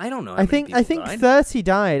tell you. I don't know. I think 30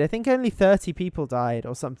 died. I think only 30 people died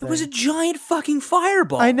or something. It was a giant fucking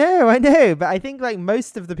fireball. I know, but I think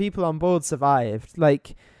most of the people on board survived.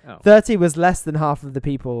 30 was less than half of the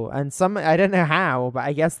people, and some I don't know how, but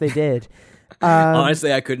I guess they did.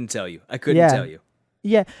 Honestly, I couldn't tell you. Tell you.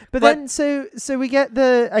 Yeah, but then so we get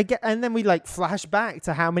and then we flash back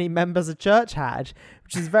to how many members a church had,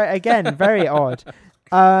 which is very odd.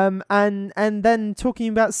 And then talking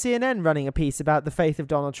about CNN running a piece about the faith of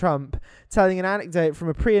Donald Trump, telling an anecdote from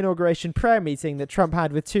a pre-inauguration prayer meeting that Trump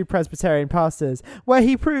had with 2 Presbyterian pastors, where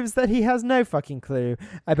he proves that he has no fucking clue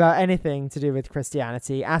about anything to do with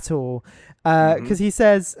Christianity at all. Because he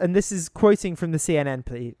says, and this is quoting from the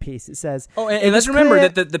CNN piece, it says... Oh, and let's remember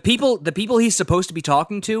that the people he's supposed to be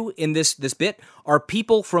talking to in this bit are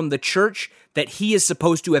people from the church that he is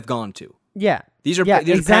supposed to have gone to. Yeah. These are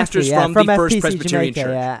pastors from the First FPC Presbyterian Jamaica,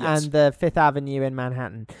 Church. Yes. And the 5th Avenue in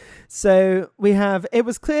Manhattan. So we have, it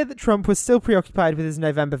was clear that Trump was still preoccupied with his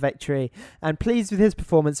November victory and pleased with his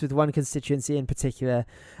performance with one constituency in particular.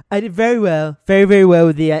 I did very well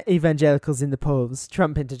with the evangelicals in the polls,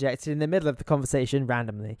 Trump interjected in the middle of the conversation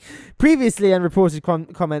randomly. Previously unreported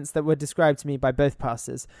comments that were described to me by both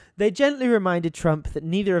pastors. They gently reminded Trump that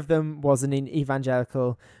neither of them was an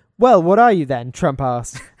evangelical. Well, what are you then? Trump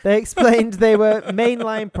asked. They explained they were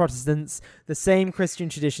mainline Protestants, the same Christian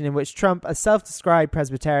tradition in which Trump, a self-described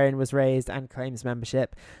Presbyterian, was raised and claims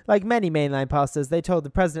membership. Like many mainline pastors, they told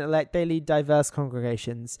the president-elect they lead diverse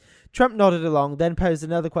congregations. Trump nodded along, then posed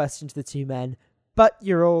another question to the two men. But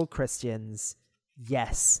you're all Christians.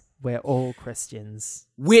 Yes, we're all Christians.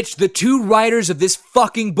 Which the two writers of this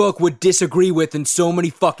fucking book would disagree with in so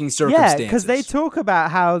many fucking circumstances. Yeah, because they talk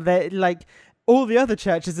about how they, like, all the other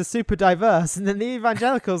churches are super diverse, and then the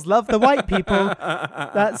evangelicals love the white people.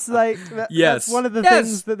 That's like, that's one of the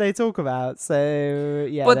things that they talk about. So,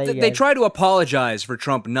 yeah. But they try to apologize for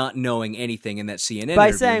Trump not knowing anything in that CNN by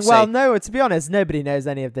interview. saying, well, no, to be honest, nobody knows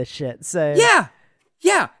any of this shit. So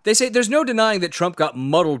Yeah, they say there's no denying that Trump got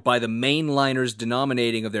muddled by the mainliners'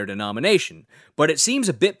 denominating of their denomination, but it seems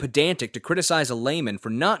a bit pedantic to criticize a layman for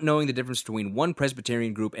not knowing the difference between one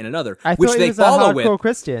Presbyterian group and another, which they follow with.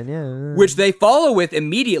 Christian, yeah. Which they follow with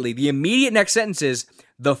immediately. The immediate next sentence is,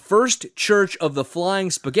 the First Church of the Flying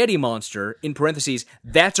Spaghetti Monster, in parentheses,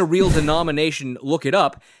 that's a real denomination, look it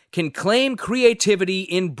up, can claim creativity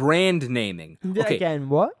in brand naming. Okay, again,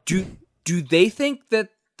 what? Do they think that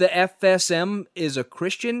the FSM is a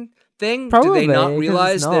Christian thing? Probably, do they not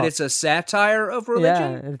realize not. that it's a satire of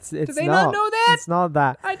religion? Yeah, it's do they not know that? It's not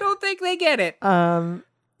that. I don't think they get it.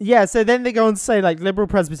 Yeah, so then they go on to say, like, liberal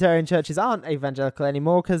Presbyterian churches aren't evangelical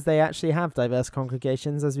anymore because they actually have diverse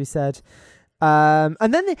congregations, as we said.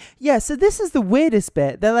 And then, so this is the weirdest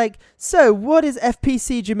bit. They're like, so what is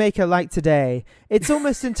FPC Jamaica like today? It's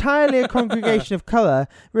almost entirely a congregation of color,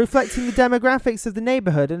 reflecting the demographics of the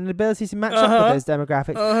neighborhood and an ability to match up with those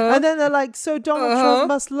demographics. And then they're like, so Donald Trump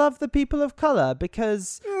must love the people of color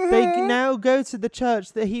because they now go to the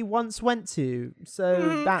church that he once went to.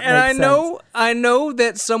 So that makes sense. I know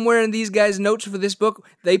that somewhere in these guys' notes for this book,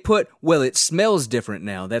 they put, well, it smells different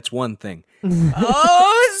now. That's one thing.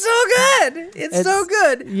 Oh, it's so good. It's so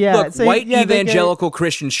good. Yeah, look, white evangelical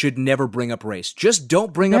Christians should never bring up race. Just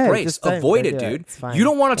don't bring up race. Avoid it, dude. You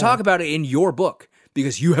don't want to talk about it in your book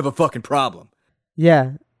because you have a fucking problem.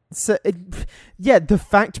 Yeah. So, the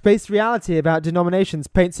fact-based reality about denominations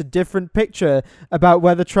paints a different picture about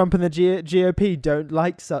whether Trump and the GOP don't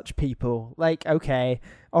like such people. Like, okay,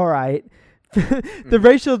 all right.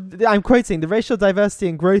 I'm quoting, the racial diversity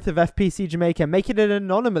and growth of FPC Jamaica make it an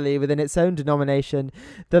anomaly within its own denomination,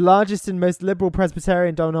 the largest and most liberal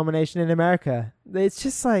Presbyterian denomination in America. It's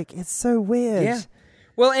just like, it's so weird. Yeah.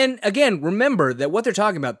 Well, and again, remember that what they're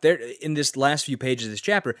talking about there in this last few pages of this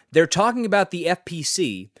chapter, they're talking about the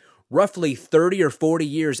FPC roughly 30 or 40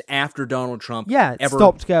 years after Donald Trump ever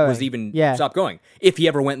stopped going. Stopped going, if he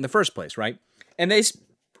ever went in the first place, right? And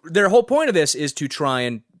their whole point of this is to try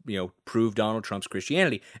and prove Donald Trump's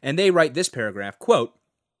Christianity. And they write this paragraph, quote,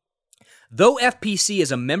 though FPC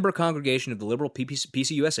is a member congregation of the liberal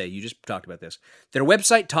PCUSA, you just talked about this, their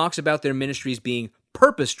website talks about their ministries being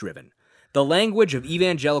purpose-driven. The language of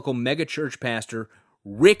evangelical megachurch pastor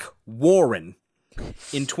Rick Warren.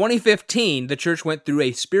 In 2015, the church went through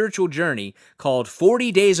a spiritual journey called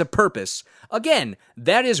 40 Days of Purpose. Again,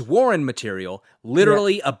 that is Warren material,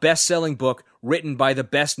 literally a best-selling book written by the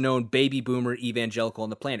best-known baby boomer evangelical on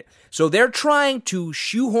the planet. So they're trying to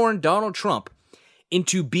shoehorn Donald Trump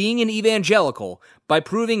into being an evangelical by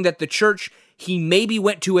proving that the church he maybe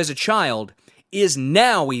went to as a child is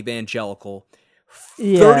now evangelical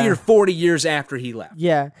 30 or 40 years after he left.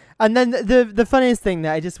 Yeah. And then the funniest thing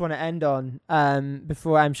that I just want to end on,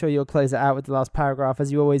 before I'm sure you'll close it out with the last paragraph,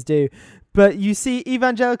 as you always do, but you see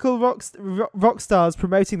evangelical rock stars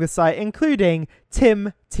promoting the site, including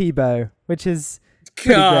Tim Tebow, which is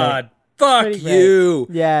God, fuck you.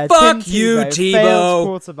 Yeah, fuck Tim you, Tebow. Failed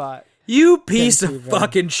quarterback. You piece of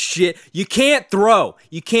fucking shit. You can't throw.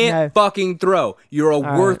 You can't fucking throw. You're a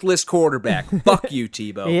worthless quarterback. Fuck you,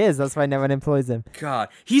 Tebow. He is. That's why no one employs him. God.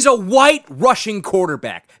 He's a white Russian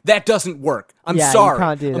quarterback. That doesn't work. I'm sorry. You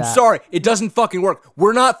can't do that. I'm sorry. It doesn't fucking work.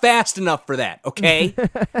 We're not fast enough for that, okay?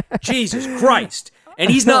 Jesus Christ.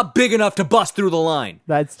 And he's not big enough to bust through the line.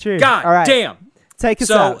 That's true. God damn. Take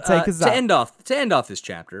us out. To end off this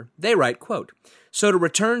chapter, they write, quote, so to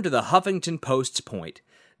return to the Huffington Post's point,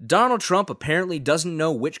 Donald Trump apparently doesn't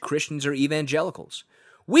know which Christians are evangelicals.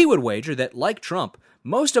 We would wager that, like Trump,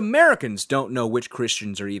 most Americans don't know which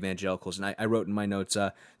Christians are evangelicals. And I wrote in my notes,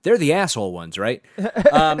 they're the asshole ones, right?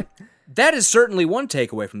 That is certainly one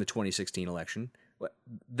takeaway from the 2016 election,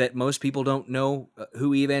 that most people don't know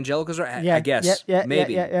who evangelicals are. I guess,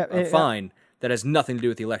 maybe. Fine. That has nothing to do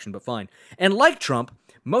with the election, but fine. And like Trump,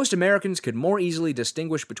 most Americans could more easily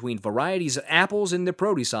distinguish between varieties of apples in their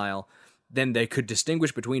produce aisle than they could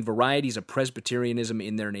distinguish between varieties of Presbyterianism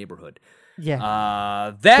in their neighborhood.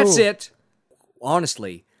 Yeah. That's it.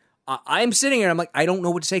 Honestly, I'm sitting here, I'm like, I don't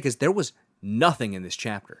know what to say, because there was nothing in this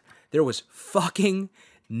chapter. There was fucking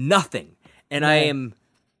nothing. And I am,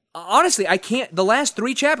 honestly, I can't, the last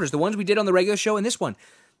 3 chapters, the ones we did on the regular show and this one,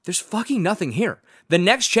 there's fucking nothing here. The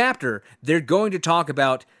next chapter, they're going to talk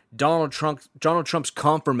about Donald Trump's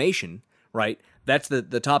confirmation, right? That's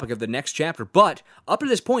the topic of the next chapter. But up to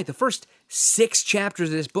this point, the first 6 chapters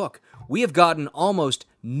of this book, we have gotten almost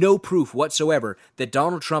no proof whatsoever that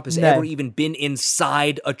Donald Trump has ever even been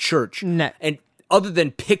inside a church. No. And other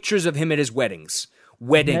than pictures of him at his weddings.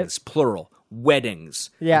 Weddings, plural. Weddings.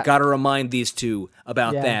 Yeah. Got to remind these two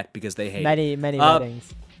about that because they hate many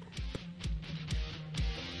weddings.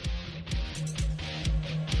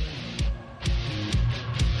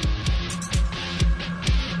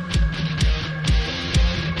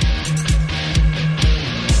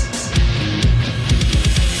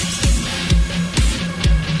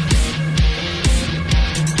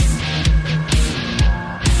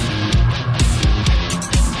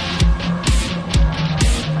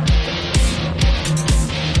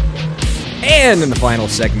 And in the final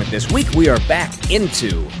segment this week, we are back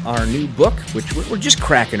into our new book, which we're just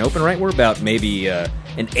cracking open, right? We're about maybe an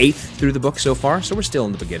 1/8 through the book so far, so we're still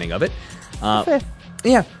in the beginning of it. Fifth.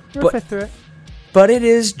 Yeah. We're fifth through it. But it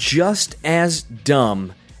is just as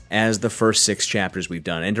dumb as the first 6 chapters we've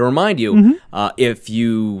done. And to remind you, if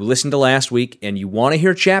you listened to last week and you want to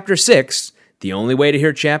hear Chapter 6, the only way to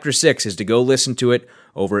hear Chapter 6 is to go listen to it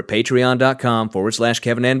over at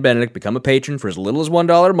patreon.com/Kevin and Benedict. Become a patron for as little as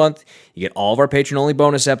 $1 a month. You get all of our patron-only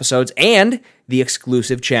bonus episodes and the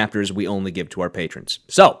exclusive chapters we only give to our patrons.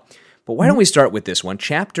 So, but why don't we start with this one,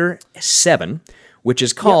 Chapter 7, which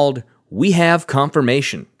is called We Have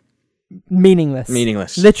Confirmation. Meaningless.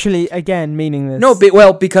 Literally, again, meaningless. No,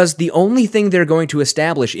 because the only thing they're going to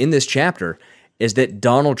establish in this chapter is that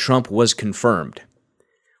Donald Trump was confirmed.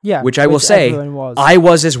 Yeah. Which I will say, I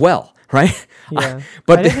was as well, right? Yeah.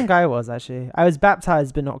 But I don't think I was, actually. I was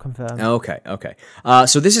baptized, but not confirmed. Okay.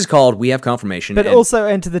 So this is called We Have Confirmation. But also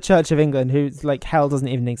enter the Church of England, who's like, hell doesn't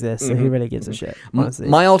even exist, so who really gives a shit, honestly.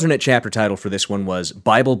 My alternate chapter title for this one was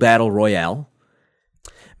Bible Battle Royale.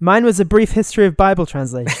 Mine was A Brief History of Bible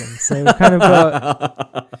Translation, so we kind of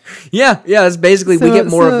got... Yeah, it's basically, we get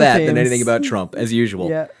more of that than anything about Trump, as usual.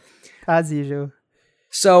 Yeah, as usual.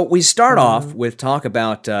 So we start off with talk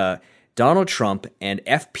about Donald Trump and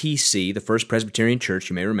FPC, the First Presbyterian Church,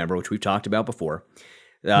 you may remember, which we've talked about before.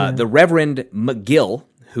 The Reverend McGill,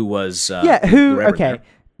 who was...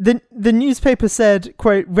 The newspaper said,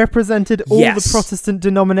 quote, represented all the Protestant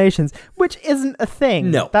denominations, which isn't a thing.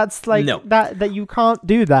 No. That's like, that you can't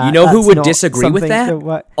do that. You know who would disagree with that?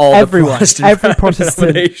 Everyone. Every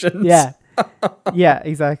Protestant. Yeah. Yeah,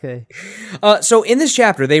 exactly. So in this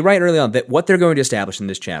chapter, they write early on that what they're going to establish in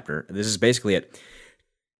this chapter, this is basically it.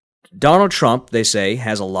 Donald Trump, they say,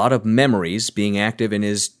 has a lot of memories being active in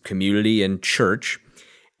his community and church,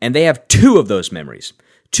 and they have 2 of those memories.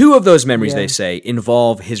 2 of those memories, they say,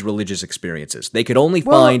 involve his religious experiences. They could only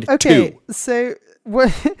find 2. So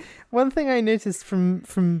one thing I noticed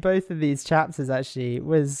from both of these chapters, actually,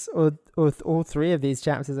 was, or all 3 of these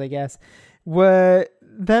chapters, I guess, were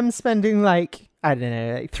them spending like, I don't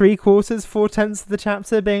know, like 3/4, 4/10 of the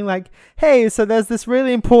chapter being like, hey, so there's this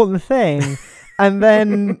really important thing. And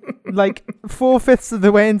then like 4/5 of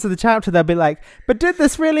the way into the chapter, they'll be like, but did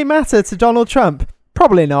this really matter to Donald Trump?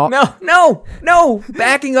 Probably not. No.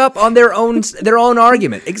 Backing up on their own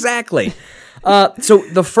argument. Exactly. So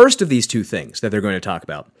the first of these 2 things that they're going to talk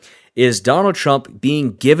about is Donald Trump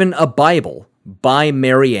being given a Bible by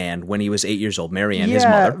Marianne when he was 8 years old. Marianne, his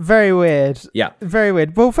mother. Very weird. Yeah. Very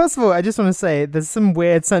weird. Well, first of all, I just want to say there's some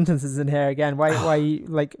weird sentences in here again.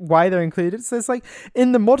 Why they're included. So it's like,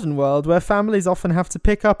 in the modern world where families often have to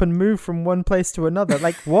pick up and move from one place to another.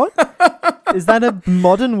 Like, what? Is that a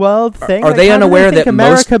modern world thing? Are they unaware that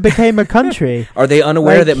America became a country? Are they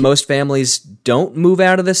unaware that most families don't move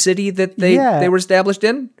out of the city that they were established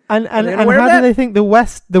in? And how do they think the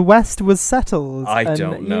West was settled? I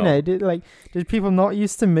don't know. Did people not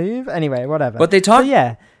used to move? Anyway, whatever. But they talk. So,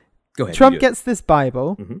 yeah. Go ahead. Trump gets this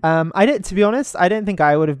Bible. To be honest, I don't think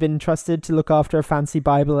I would have been trusted to look after a fancy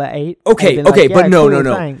Bible at 8. Okay, but no.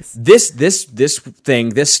 Thanks. This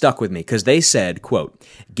stuck with me because they said, quote,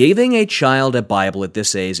 giving a child a Bible at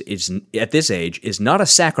this age is not a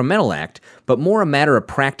sacramental act, but more a matter of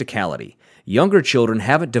practicality. Younger children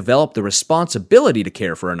haven't developed the responsibility to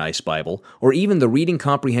care for a nice Bible or even the reading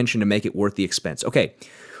comprehension to make it worth the expense. Okay.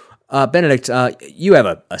 Benedict, you have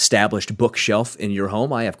an established bookshelf in your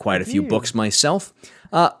home. I have quite a few books myself.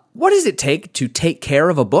 What does it take to take care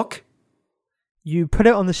of a book? You put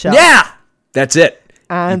it on the shelf. Yeah! That's it.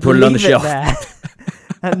 And you put it on the shelf. There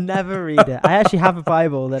and never read it. I actually have a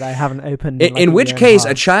Bible that I haven't opened. In which case,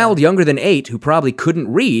 a child younger than 8 who probably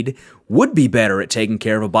couldn't read would be better at taking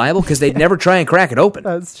care of a Bible because they'd never try and crack it open.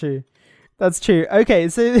 That's true. Okay,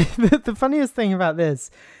 so the funniest thing about this,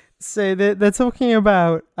 so they're talking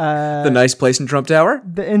about the nice place in Trump Tower?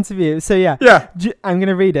 The interview. So yeah. I'm going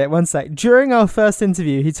to read it. One sec. During our first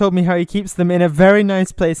interview, he told me how he keeps them in a very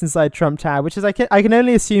nice place inside Trump Tower, which is I can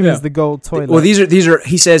only assume is the gold toilet. Well, these are.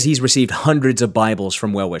 He says he's received hundreds of Bibles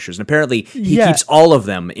from well-wishers, and apparently he keeps all of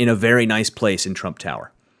them in a very nice place in Trump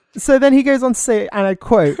Tower. So then he goes on to say, and I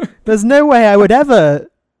quote, "There's no way I would ever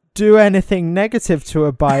do anything negative to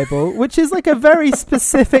a Bible," which is like a very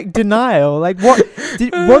specific denial. Like, what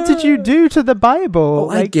did you do to the Bible?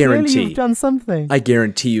 I guarantee clearly you've done something. I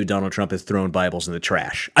guarantee you Donald Trump has thrown Bibles in the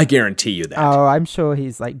trash. I guarantee you that. Oh, I'm sure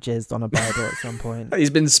he's like jizzed on a Bible at some point. He's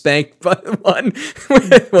been spanked by one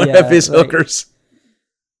of his hookers.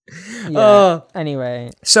 Anyway.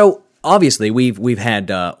 So obviously we've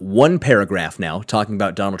had one paragraph now talking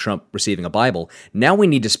about Donald Trump receiving a Bible. Now we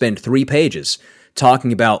need to spend 3 pages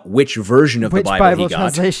talking about which version of the Bible he got. Which Bible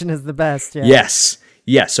translation is the best, yeah.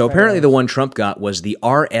 Yes. So apparently the one Trump got was the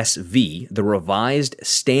RSV, the Revised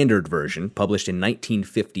Standard Version, published in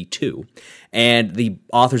 1952. And the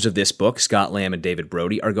authors of this book, Scott Lamb and David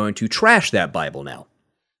Brody, are going to trash that Bible now.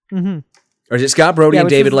 Mm-hmm. Or is it Scott Brody and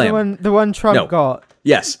David Lamb? The one Trump got.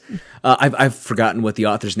 Yes. I've forgotten what the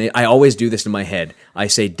author's name. I always do this in my head. I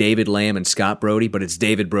say David Lamb and Scott Brody, but it's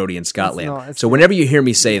David Brody and Scott Lamb. So whenever you hear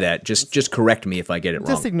me say that, just correct me if I get it wrong.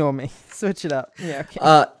 Just ignore me. Switch it up. Yeah.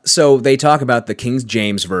 Okay. So they talk about the King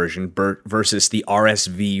James version versus the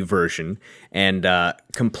RSV version, and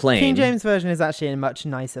complain. King James version is actually a much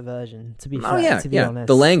nicer version. To be fair, to be honest,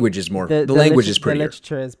 the language is more. The language is prettier. The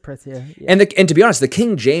literature is prettier. Yeah. And to be honest, the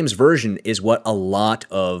King James version is what a lot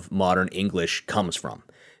of modern English comes from,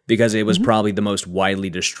 because it was probably the most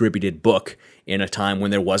widely distributed book in a time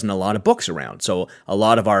when there wasn't a lot of books around. So a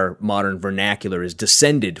lot of our modern vernacular is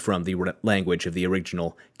descended from the language of the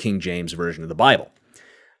original King James version of the Bible,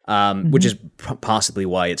 which is possibly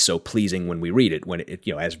why it's so pleasing when we read it, when it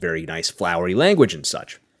has very nice flowery language and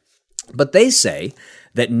such. But they say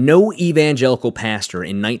that no evangelical pastor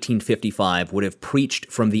in 1955 would have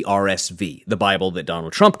preached from the RSV, the Bible that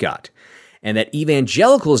Donald Trump got, and that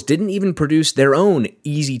evangelicals didn't even produce their own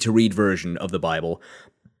easy-to-read version of the Bible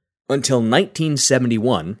until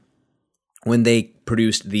 1971, when they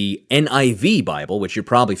produced the NIV Bible, which you're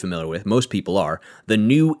probably familiar with, most people are, the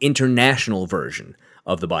New International Version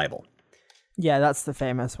of the Bible. Yeah, that's the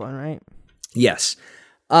famous one, right? Yes.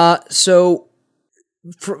 So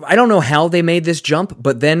I don't know how they made this jump,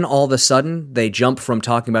 but then all of a sudden they jump from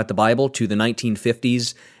talking about the Bible to the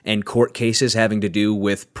 1950s and court cases having to do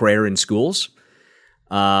with prayer in schools,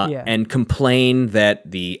 and complain that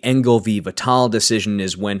the Engel v. Vital decision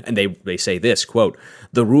is when, and they say this, quote,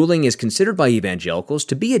 "The ruling is considered by evangelicals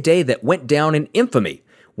to be a day that went down in infamy,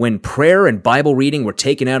 when prayer and Bible reading were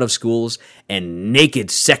taken out of schools and naked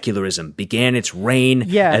secularism began its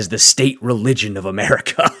reign as the state religion of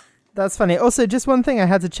America." That's funny. Also, just one thing I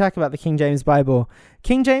had to check about the King James Bible.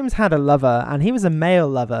 King James had a lover, and he was a male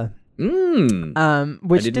lover.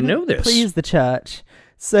 Which didn't please the church.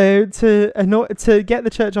 So to get the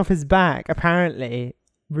church off his back, apparently,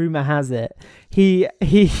 rumor has it, he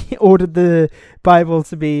ordered the Bible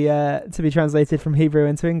to be translated from Hebrew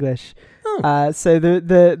into English. So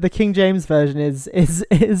the King James version is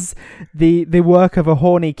the work of a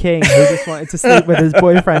horny king who just wanted to sleep with his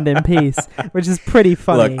boyfriend in peace, which is pretty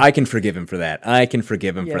funny. Look, I can forgive him for that.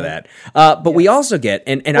 For that. But we also get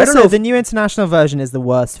and also, I don't know if the New International Version is the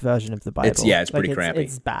worst version of the Bible. It's pretty crappy.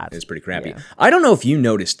 It's bad. It's pretty crappy. Yeah. I don't know if you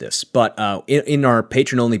noticed this, but in our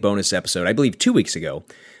patron-only bonus episode, I believe 2 weeks ago,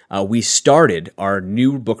 we started our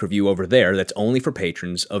new book review over there that's only for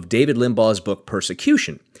patrons of David Limbaugh's book,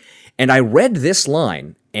 Persecution. And I read this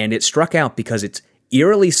line, and it struck out because it's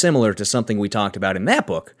eerily similar to something we talked about in that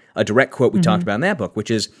book, a direct quote we talked about in that book, which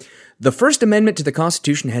is, "The First Amendment to the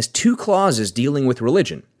Constitution has 2 clauses dealing with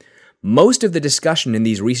religion. Most of the discussion in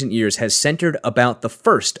these recent years has centered about the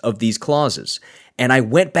first of these clauses." And I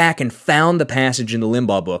went back and found the passage in the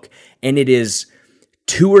Limbaugh book, and it is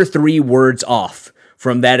 2 or 3 words off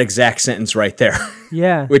from that exact sentence right there.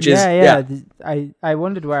 Yeah. Which is, I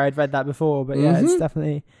wondered where I'd read that before, but it's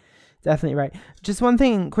definitely right. Just one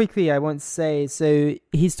thing quickly I want to say. So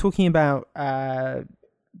he's talking about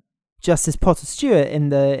Justice Potter Stewart in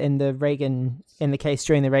the case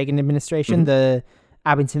during the Reagan administration, the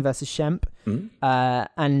Abington versus Shemp,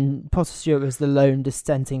 and Potter Stewart was the lone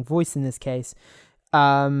dissenting voice in this case,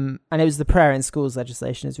 and it was the prayer in schools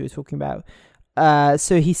legislation as we were talking about.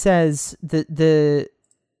 So he says that the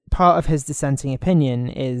part of his dissenting opinion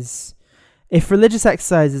is, if religious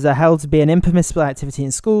exercises are held to be an impermissible activity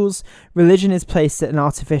in schools, religion is placed at an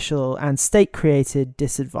artificial and state-created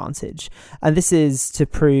disadvantage. And this is to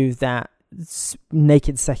prove that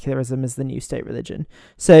naked secularism is the new state religion.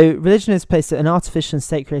 So religion is placed at an artificial and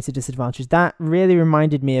state-created disadvantage. That really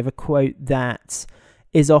reminded me of a quote that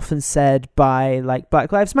is often said by like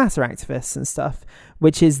Black Lives Matter activists and stuff,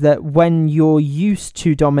 which is that when you're used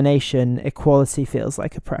to domination, equality feels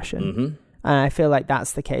like oppression. Mm-hmm. And I feel like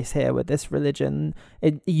that's the case here with this religion.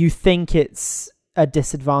 You think it's a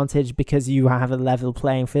disadvantage because you have a level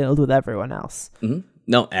playing field with everyone else. Mm-hmm.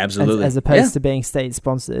 No, absolutely. As opposed to being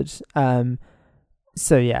state-sponsored.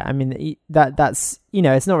 So yeah, I mean that's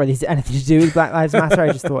it's not really anything to do with Black Lives Matter.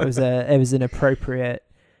 I just thought it was an appropriate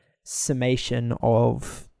summation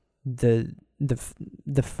of the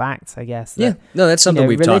facts, I guess. Yeah, no, that's something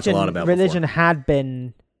we've talked a lot about. Religion before. had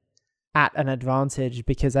been at an advantage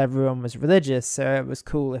because everyone was religious, so it was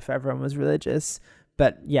cool if everyone was religious.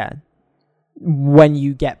 But yeah, when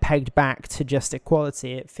you get pegged back to just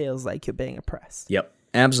equality, it feels like you're being oppressed. Yep,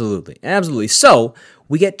 absolutely. So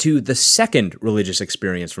we get to the second religious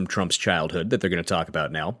experience from Trump's childhood that they're going to talk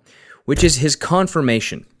about now, which is his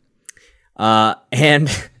confirmation. And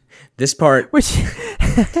this part, which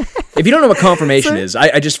if you don't know what confirmation is,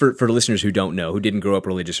 I just for listeners who don't know, who didn't grow up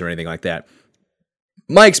religious or anything like that,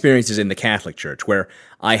 my experience is in the Catholic Church, where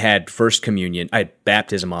I had First Communion. I had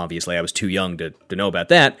baptism, obviously. I was too young to know about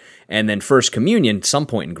that. And then First Communion, some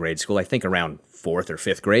point in grade school, I think around 4th or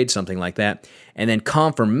 5th grade, something like that. And then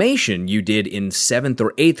confirmation you did in 7th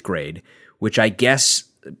or 8th grade, which I guess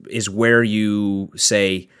is where you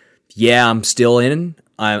say, yeah, I'm still in.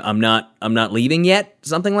 I'm not leaving yet,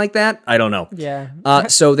 something like that. I don't know. Yeah.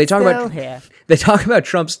 So they talk about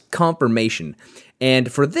Trump's confirmation.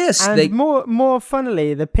 And for this, and more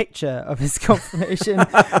funnily, the picture of his confirmation,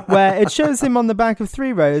 where it shows him on the back of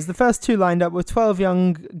 3 rows. The first 2 lined up with 12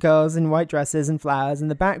 young girls in white dresses and flowers, in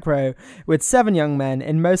the back row with 7 young men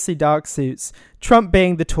in mostly dark suits, Trump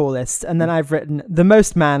being the tallest. And then I've written, the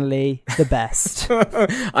most manly, the best.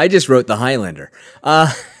 I just wrote the Highlander.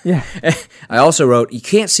 Yeah. I also wrote, you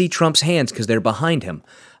can't see Trump's hands because they're behind him.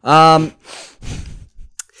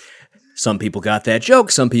 Some people got that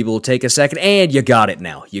joke. Some people will take a second, and you got it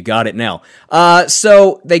now.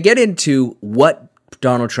 So they get into what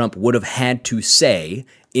Donald Trump would have had to say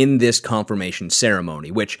in this confirmation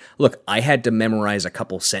ceremony, which, look, I had to memorize a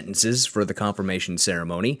couple sentences for the confirmation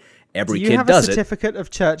ceremony. Every kid does it. Do you have a certificate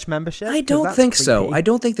of church membership? I don't think so. I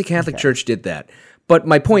don't think the Catholic Church did that. But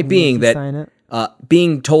my point being that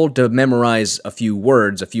being told to memorize a few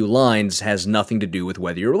words, a few lines, has nothing to do with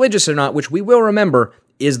whether you're religious or not, which we will remember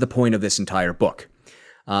is the point of this entire book.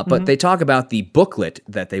 But they talk about the booklet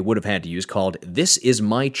that they would have had to use called This Is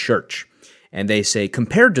My Church. And they say,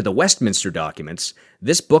 compared to the Westminster documents,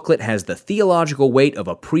 this booklet has the theological weight of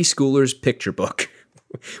a preschooler's picture book,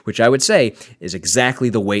 which I would say is exactly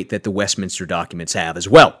the weight that the Westminster documents have as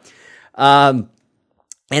well. And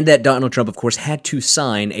that Donald Trump, of course, had to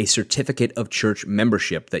sign a certificate of church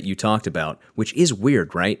membership that you talked about, which is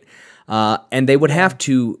weird, right? And they would have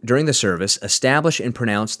to, during the service, establish and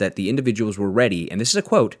pronounce that the individuals were ready, and this is a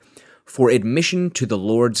quote, for admission to the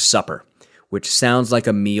Lord's Supper, which sounds like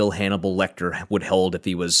a meal Hannibal Lecter would hold if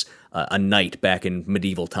he was a knight back in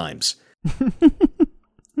medieval times.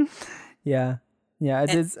 Yeah. Yeah,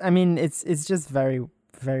 it is. I mean, it's just very,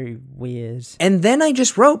 very weird. And then I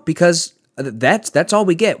just wrote, because that's all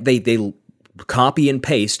we get. They copy and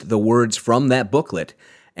paste the words from that booklet,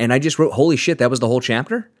 and I just wrote, holy shit, that was the whole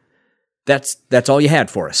chapter? That's all you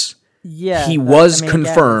had for us. Yeah. He was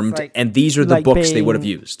confirmed, and these are the books they would have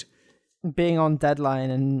used. Being on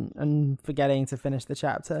deadline and forgetting to finish the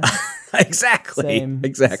chapter. Exactly.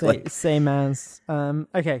 Same as.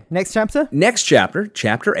 Okay, next chapter? Next chapter,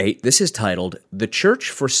 chapter 8. This is titled The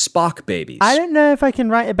Church for Spock Babies. I don't know if I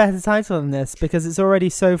can write a better title than this because it's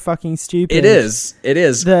already so fucking stupid. It is.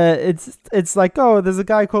 It's like, oh, there's a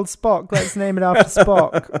guy called Spock. Let's name it after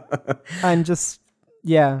Spock. And just,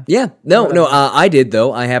 yeah. Yeah. No, I did,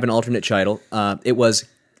 though. I have an alternate title. It was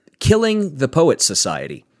Killing the Poets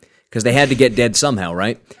Society. Because they had to get dead somehow,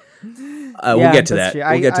 right? We'll get to that. True.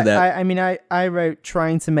 We'll get to that. I mean, I wrote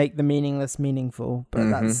trying to make the meaningless meaningful, but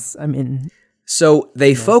that's, I mean... So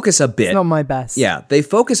they focus a bit... It's not my best. Yeah, they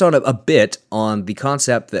focus on a bit on the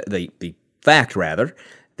concept, that the fact, rather,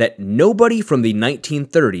 that nobody from the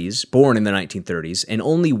 1930s, born in the 1930s, and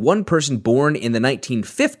only one person born in the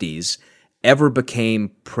 1950s ever became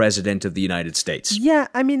president of the United States. Yeah,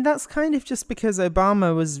 I mean, that's kind of just because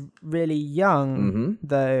Obama was really young,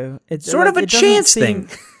 though. It's sort of a chance thing.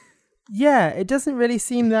 Yeah, it doesn't really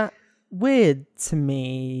seem that weird to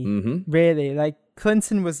me, really. Like,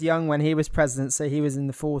 Clinton was young when he was president, so he was in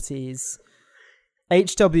the 40s.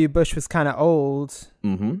 H.W. Bush was kind of old.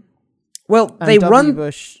 Well,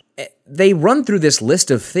 Bush... they run through this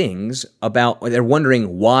list of things about, they're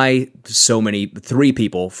wondering why three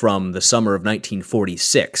people from the summer of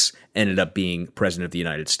 1946 ended up being president of the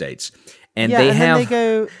United States. And they have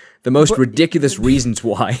the most ridiculous reasons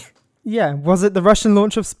why. Yeah, was it the Russian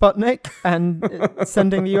launch of Sputnik and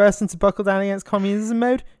sending the US into buckle down against communism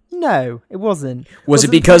mode? No, it wasn't. Was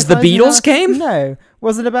it because the Beatles came? No.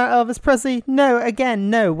 Was it about Elvis Presley? No, again,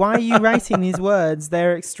 no. Why are you writing these words?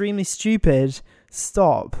 They're extremely stupid.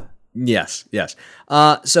 Stop. Yes.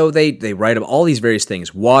 So they write up all these various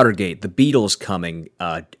things. Watergate, the Beatles coming,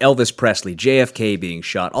 Elvis Presley, JFK being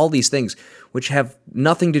shot, all these things which have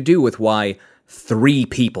nothing to do with why three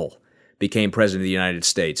people became president of the United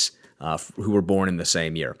States who were born in the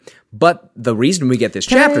same year. But the reason we get this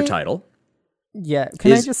chapter title... Yeah,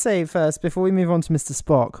 can I just say first, before we move on to Mr.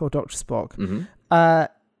 Spock, or Dr. Spock,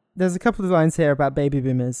 there's a couple of lines here about baby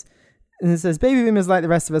boomers. And it says, baby boomers, like the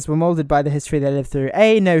rest of us, were molded by the history they lived through.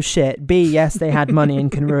 A, no shit. B, yes, they had money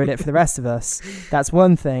and can ruin it for the rest of us. That's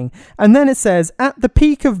one thing. And then it says, at the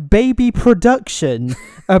peak of baby production,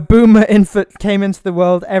 a boomer infant came into the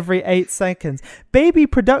world every 8 seconds. Baby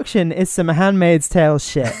production is some Handmaid's Tale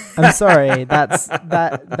shit. I'm sorry.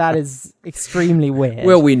 That is extremely weird.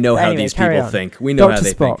 Well, we know how these people think. We know how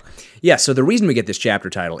they Spock. think. Yeah, so the reason we get this chapter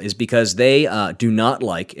title is because they do not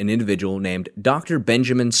like an individual named Dr.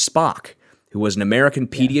 Benjamin Spock, who was an American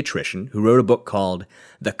pediatrician who wrote a book called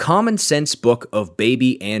The Common Sense Book of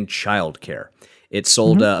Baby and Child Care. It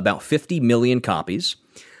sold about 50 million copies,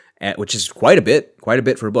 which is quite a bit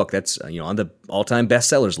for a book. That's on the all-time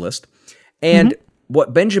bestsellers list. And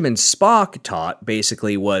what Benjamin Spock taught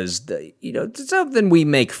basically was something we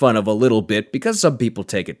make fun of a little bit because some people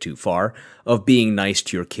take it too far, of being nice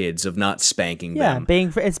to your kids, of not spanking them. Yeah,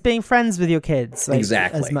 it's being friends with your kids,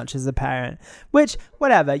 exactly, as much as a parent. Which,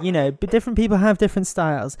 whatever, but different people have different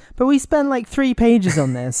styles. But we spend like 3 pages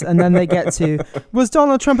on this, and then they get to, was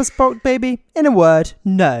Donald Trump a Spock baby? In a word,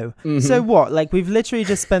 no. So what? Like, we've literally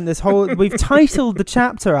just spent this we've titled the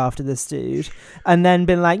chapter after this dude, and then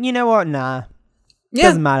been like, you know what? Nah. Yeah.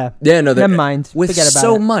 Doesn't matter. Yeah, no, never mind. With Forget about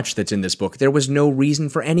so it. much that's in this book, there was no reason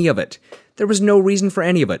for any of it. So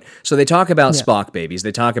they talk about Spock babies.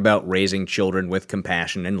 They talk about raising children with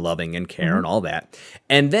compassion and loving and care and all that.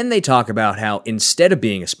 And then they talk about how instead of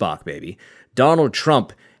being a Spock baby, Donald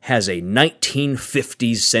Trump has a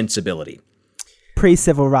 1950s sensibility.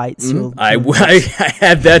 Pre-civil rights. I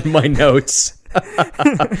had that in my notes.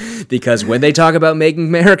 Because when they talk about making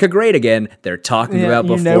America great again, they're talking about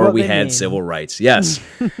before we had civil rights. Yes.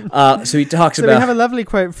 So he talks about... we have a lovely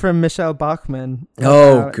quote from Michelle Bachmann.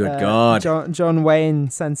 Oh, good God. John Wayne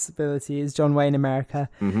sensibilities, John Wayne America.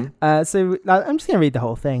 So I'm just going to read the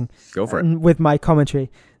whole thing. Go for it. With my commentary.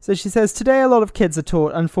 So she says, today a lot of kids are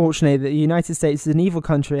taught, unfortunately, that the United States is an evil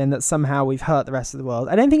country and that somehow we've hurt the rest of the world.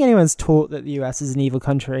 I don't think anyone's taught that the US is an evil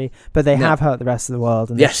country, but they have hurt the rest of the world.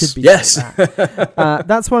 And yes, should be that.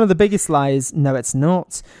 That's one of the biggest lies. No, it's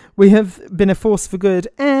not. We have been a force for good.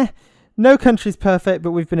 No country's perfect,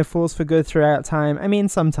 but we've been a force for good throughout time. I mean,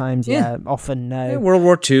 sometimes, often, no. Yeah, World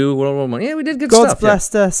War II, World War I. We did good God's stuff. God's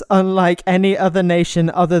blessed us, unlike any other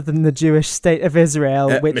nation other than the Jewish state of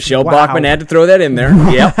Israel. Which Michelle Bachmann had to throw that in there.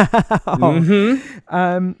 Yep.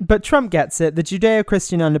 But Trump gets it. The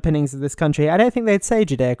Judeo-Christian underpinnings of this country. I don't think they'd say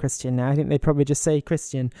Judeo-Christian now. I think they'd probably just say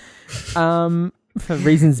Christian. For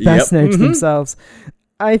reasons best known to themselves.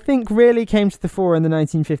 I think really came to the fore in the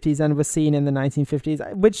 1950s and was seen in the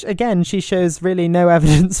 1950s, which again she shows really no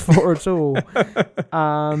evidence for at all.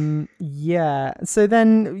 So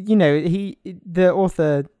then the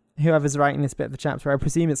author, whoever's writing this bit of the chapter, I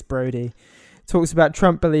presume it's Brody, talks about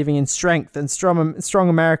Trump believing in strength and strong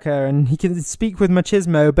America, and he can speak with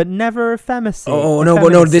machismo but never effeminacy.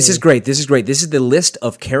 No, this is great. This is the list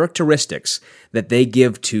of characteristics that they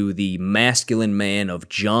give to the masculine man of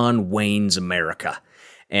John Wayne's America.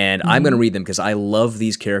 And I'm going to read them because I love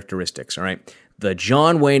these characteristics, all right? The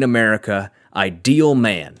John Wayne America ideal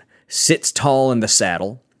man sits tall in the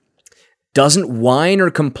saddle, doesn't whine or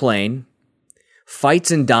complain,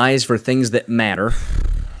 fights and dies for things that matter,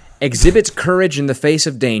 exhibits courage in the face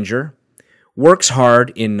of danger, works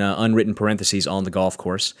hard, in unwritten parentheses, on the golf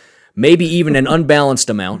course, maybe even an unbalanced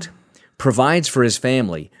amount, provides for his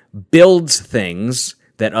family, builds things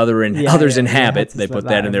that others inhabit. They put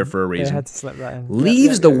that in there for a reason. Had to slip that in.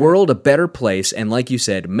 Leaves the world a better place, and like you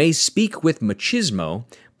said, may speak with machismo,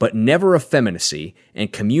 but never effeminacy,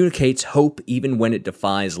 and communicates hope even when it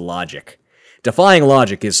defies logic. Defying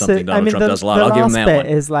logic is something Donald Trump does a lot. I'll give him that one.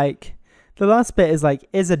 Is like, The last bit is like,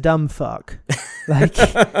 is a dumb fuck. Like,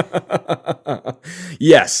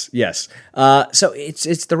 yes. So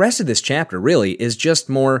it's the rest of this chapter really is just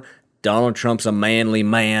more Donald Trump's a manly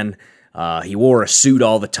man. He wore a suit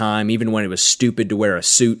all the time, even when it was stupid to wear a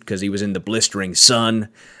suit because he was in the blistering sun.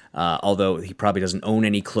 Although he probably doesn't own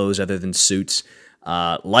any clothes other than suits.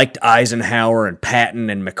 Liked Eisenhower and Patton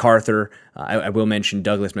and MacArthur. I will mention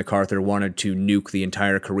Douglas MacArthur wanted to nuke the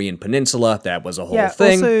entire Korean peninsula. That was a whole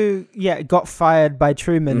thing. Also, got fired by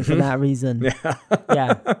Truman for that reason.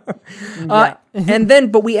 Yeah.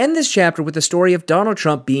 But we end this chapter with the story of Donald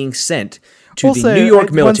Trump being sent to the New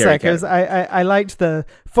York military academy. I liked the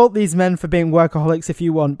fault these men for being workaholics if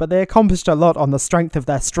you want, but they accomplished a lot on the strength of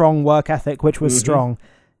their strong work ethic, which was strong.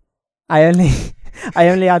 I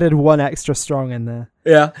only added one extra strong in there.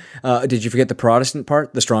 Yeah. Did you forget the Protestant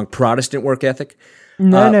part? The strong Protestant work ethic?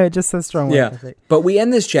 No, it just says strong work ethic. But we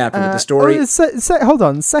end this chapter with the story... hold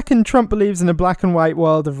on. Second, Trump believes in a black and white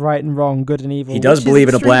world of right and wrong, good and evil. He does believe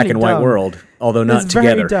in a black and white world, although not together.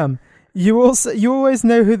 It's very dumb. You always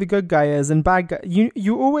know who the good guy is and bad guy.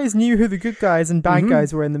 You always knew who the good guys and bad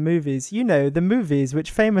guys were in the movies. You know, the movies,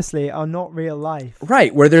 which famously are not real life.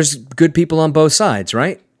 Right, where there's good people on both sides,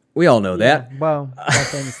 right? We all know that. Well,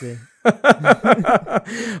 famously.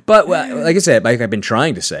 But like I said, like I've been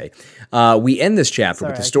trying to say, we end this chapter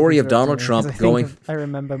with the story of Donald Trump going... I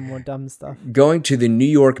remember more dumb stuff. Going to the New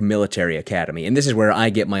York Military Academy. And this is where I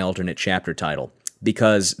get my alternate chapter title.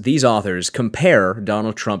 Because these authors compare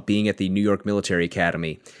Donald Trump being at the New York Military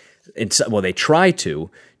Academy, they try to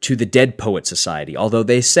the Dead Poet Society. Although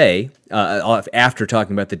they say, after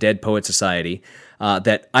talking about the Dead Poet Society,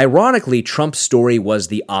 that ironically Trump's story was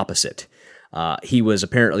the opposite. He was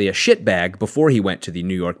apparently a shitbag before he went to the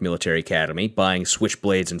New York Military Academy, buying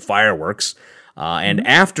switchblades and fireworks. And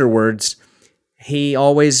afterwards, he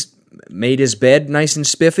always made his bed nice and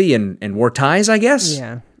spiffy and wore ties, I guess?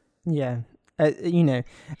 Yeah.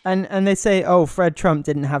 And they say, Fred Trump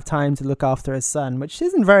didn't have time to look after his son, which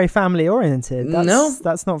isn't very family oriented.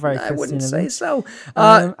 That's not very Christian. I wouldn't say so.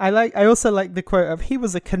 I also like the quote of, he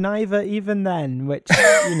was a conniver even then, which,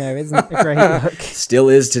 isn't a great look. Still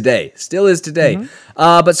is today.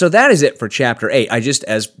 But so that is it for chapter 8.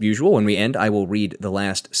 As usual, when we end, I will read the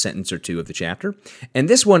last sentence or two of the chapter. And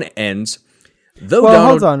this one ends,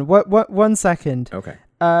 hold on. What 1 second. Okay.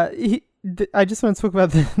 I just want to talk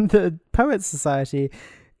about the Poets Society.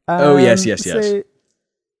 Yes. So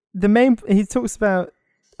he talks about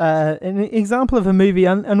an example of a movie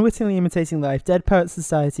unwittingly imitating life. Dead Poets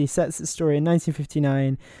Society sets its story in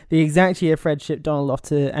 1959, the exact year Fred shipped Donald off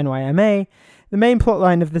to NYMA. The main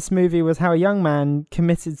plotline of this movie was how a young man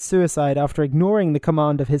committed suicide after ignoring the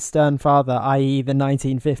command of his stern father, i.e. the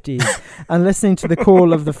 1950s, and listening to the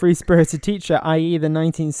call of the free-spirited teacher, i.e. the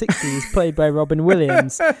 1960s, played by Robin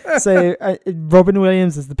Williams. So Robin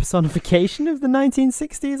Williams is the personification of the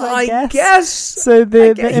 1960s, I guess. So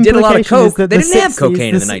the he did a lot of coke. They didn't have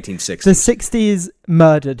cocaine in the 1960s. The 60s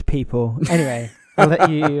murdered people. Anyway. I'll let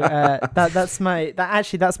you. That's my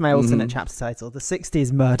alternate chapter title. The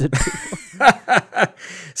 60s murdered people.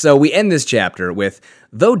 So we end this chapter with,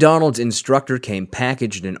 though Donald's instructor came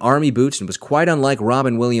packaged in army boots and was quite unlike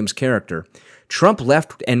Robin Williams' character, Trump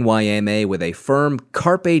left NYMA with a firm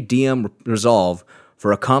carpe diem resolve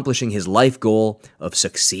for accomplishing his life goal of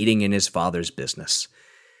succeeding in his father's business.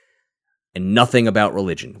 And nothing about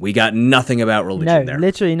religion. We got nothing about religion there. No,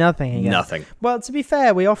 literally nothing. Again. Nothing. Well, to be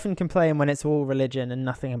fair, we often complain when it's all religion and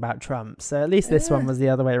nothing about Trump. So at least this one was the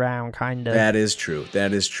other way around, kind of. That is true.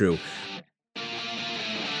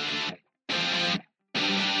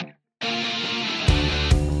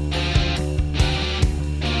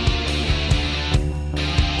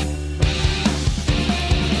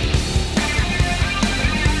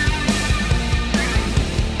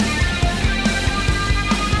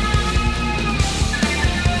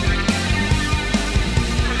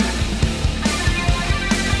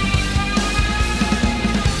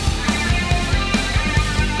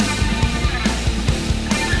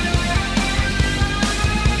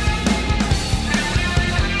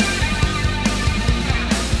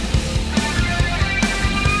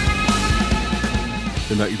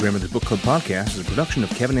 The Not Your Grandmother's Book Club podcast is a production of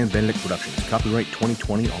Kevin and Benedict Productions. Copyright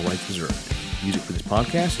 2020, all rights reserved. Music for this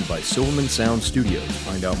podcast is by Silverman Sound Studios.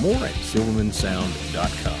 Find out more at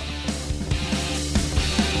silvermansound.com.